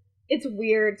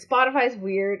weird. Spotify's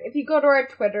weird. If you go to our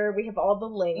Twitter, we have all the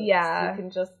links. Yeah. You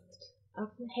can just a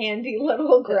handy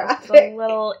little graphic. A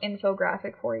little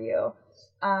infographic for you.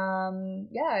 Yeah,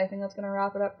 I think that's gonna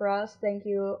wrap it up for us. Thank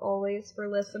you always for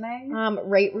listening.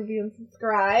 Rate, review, and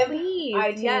subscribe. Please.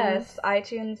 iTunes. Yes,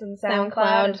 iTunes and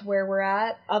SoundCloud is where we're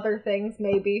at. Other things,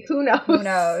 maybe. Who knows? Who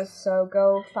knows? So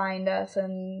go find us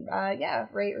and,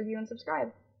 rate, review, and subscribe.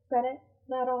 Is that it?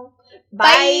 That all. Bye!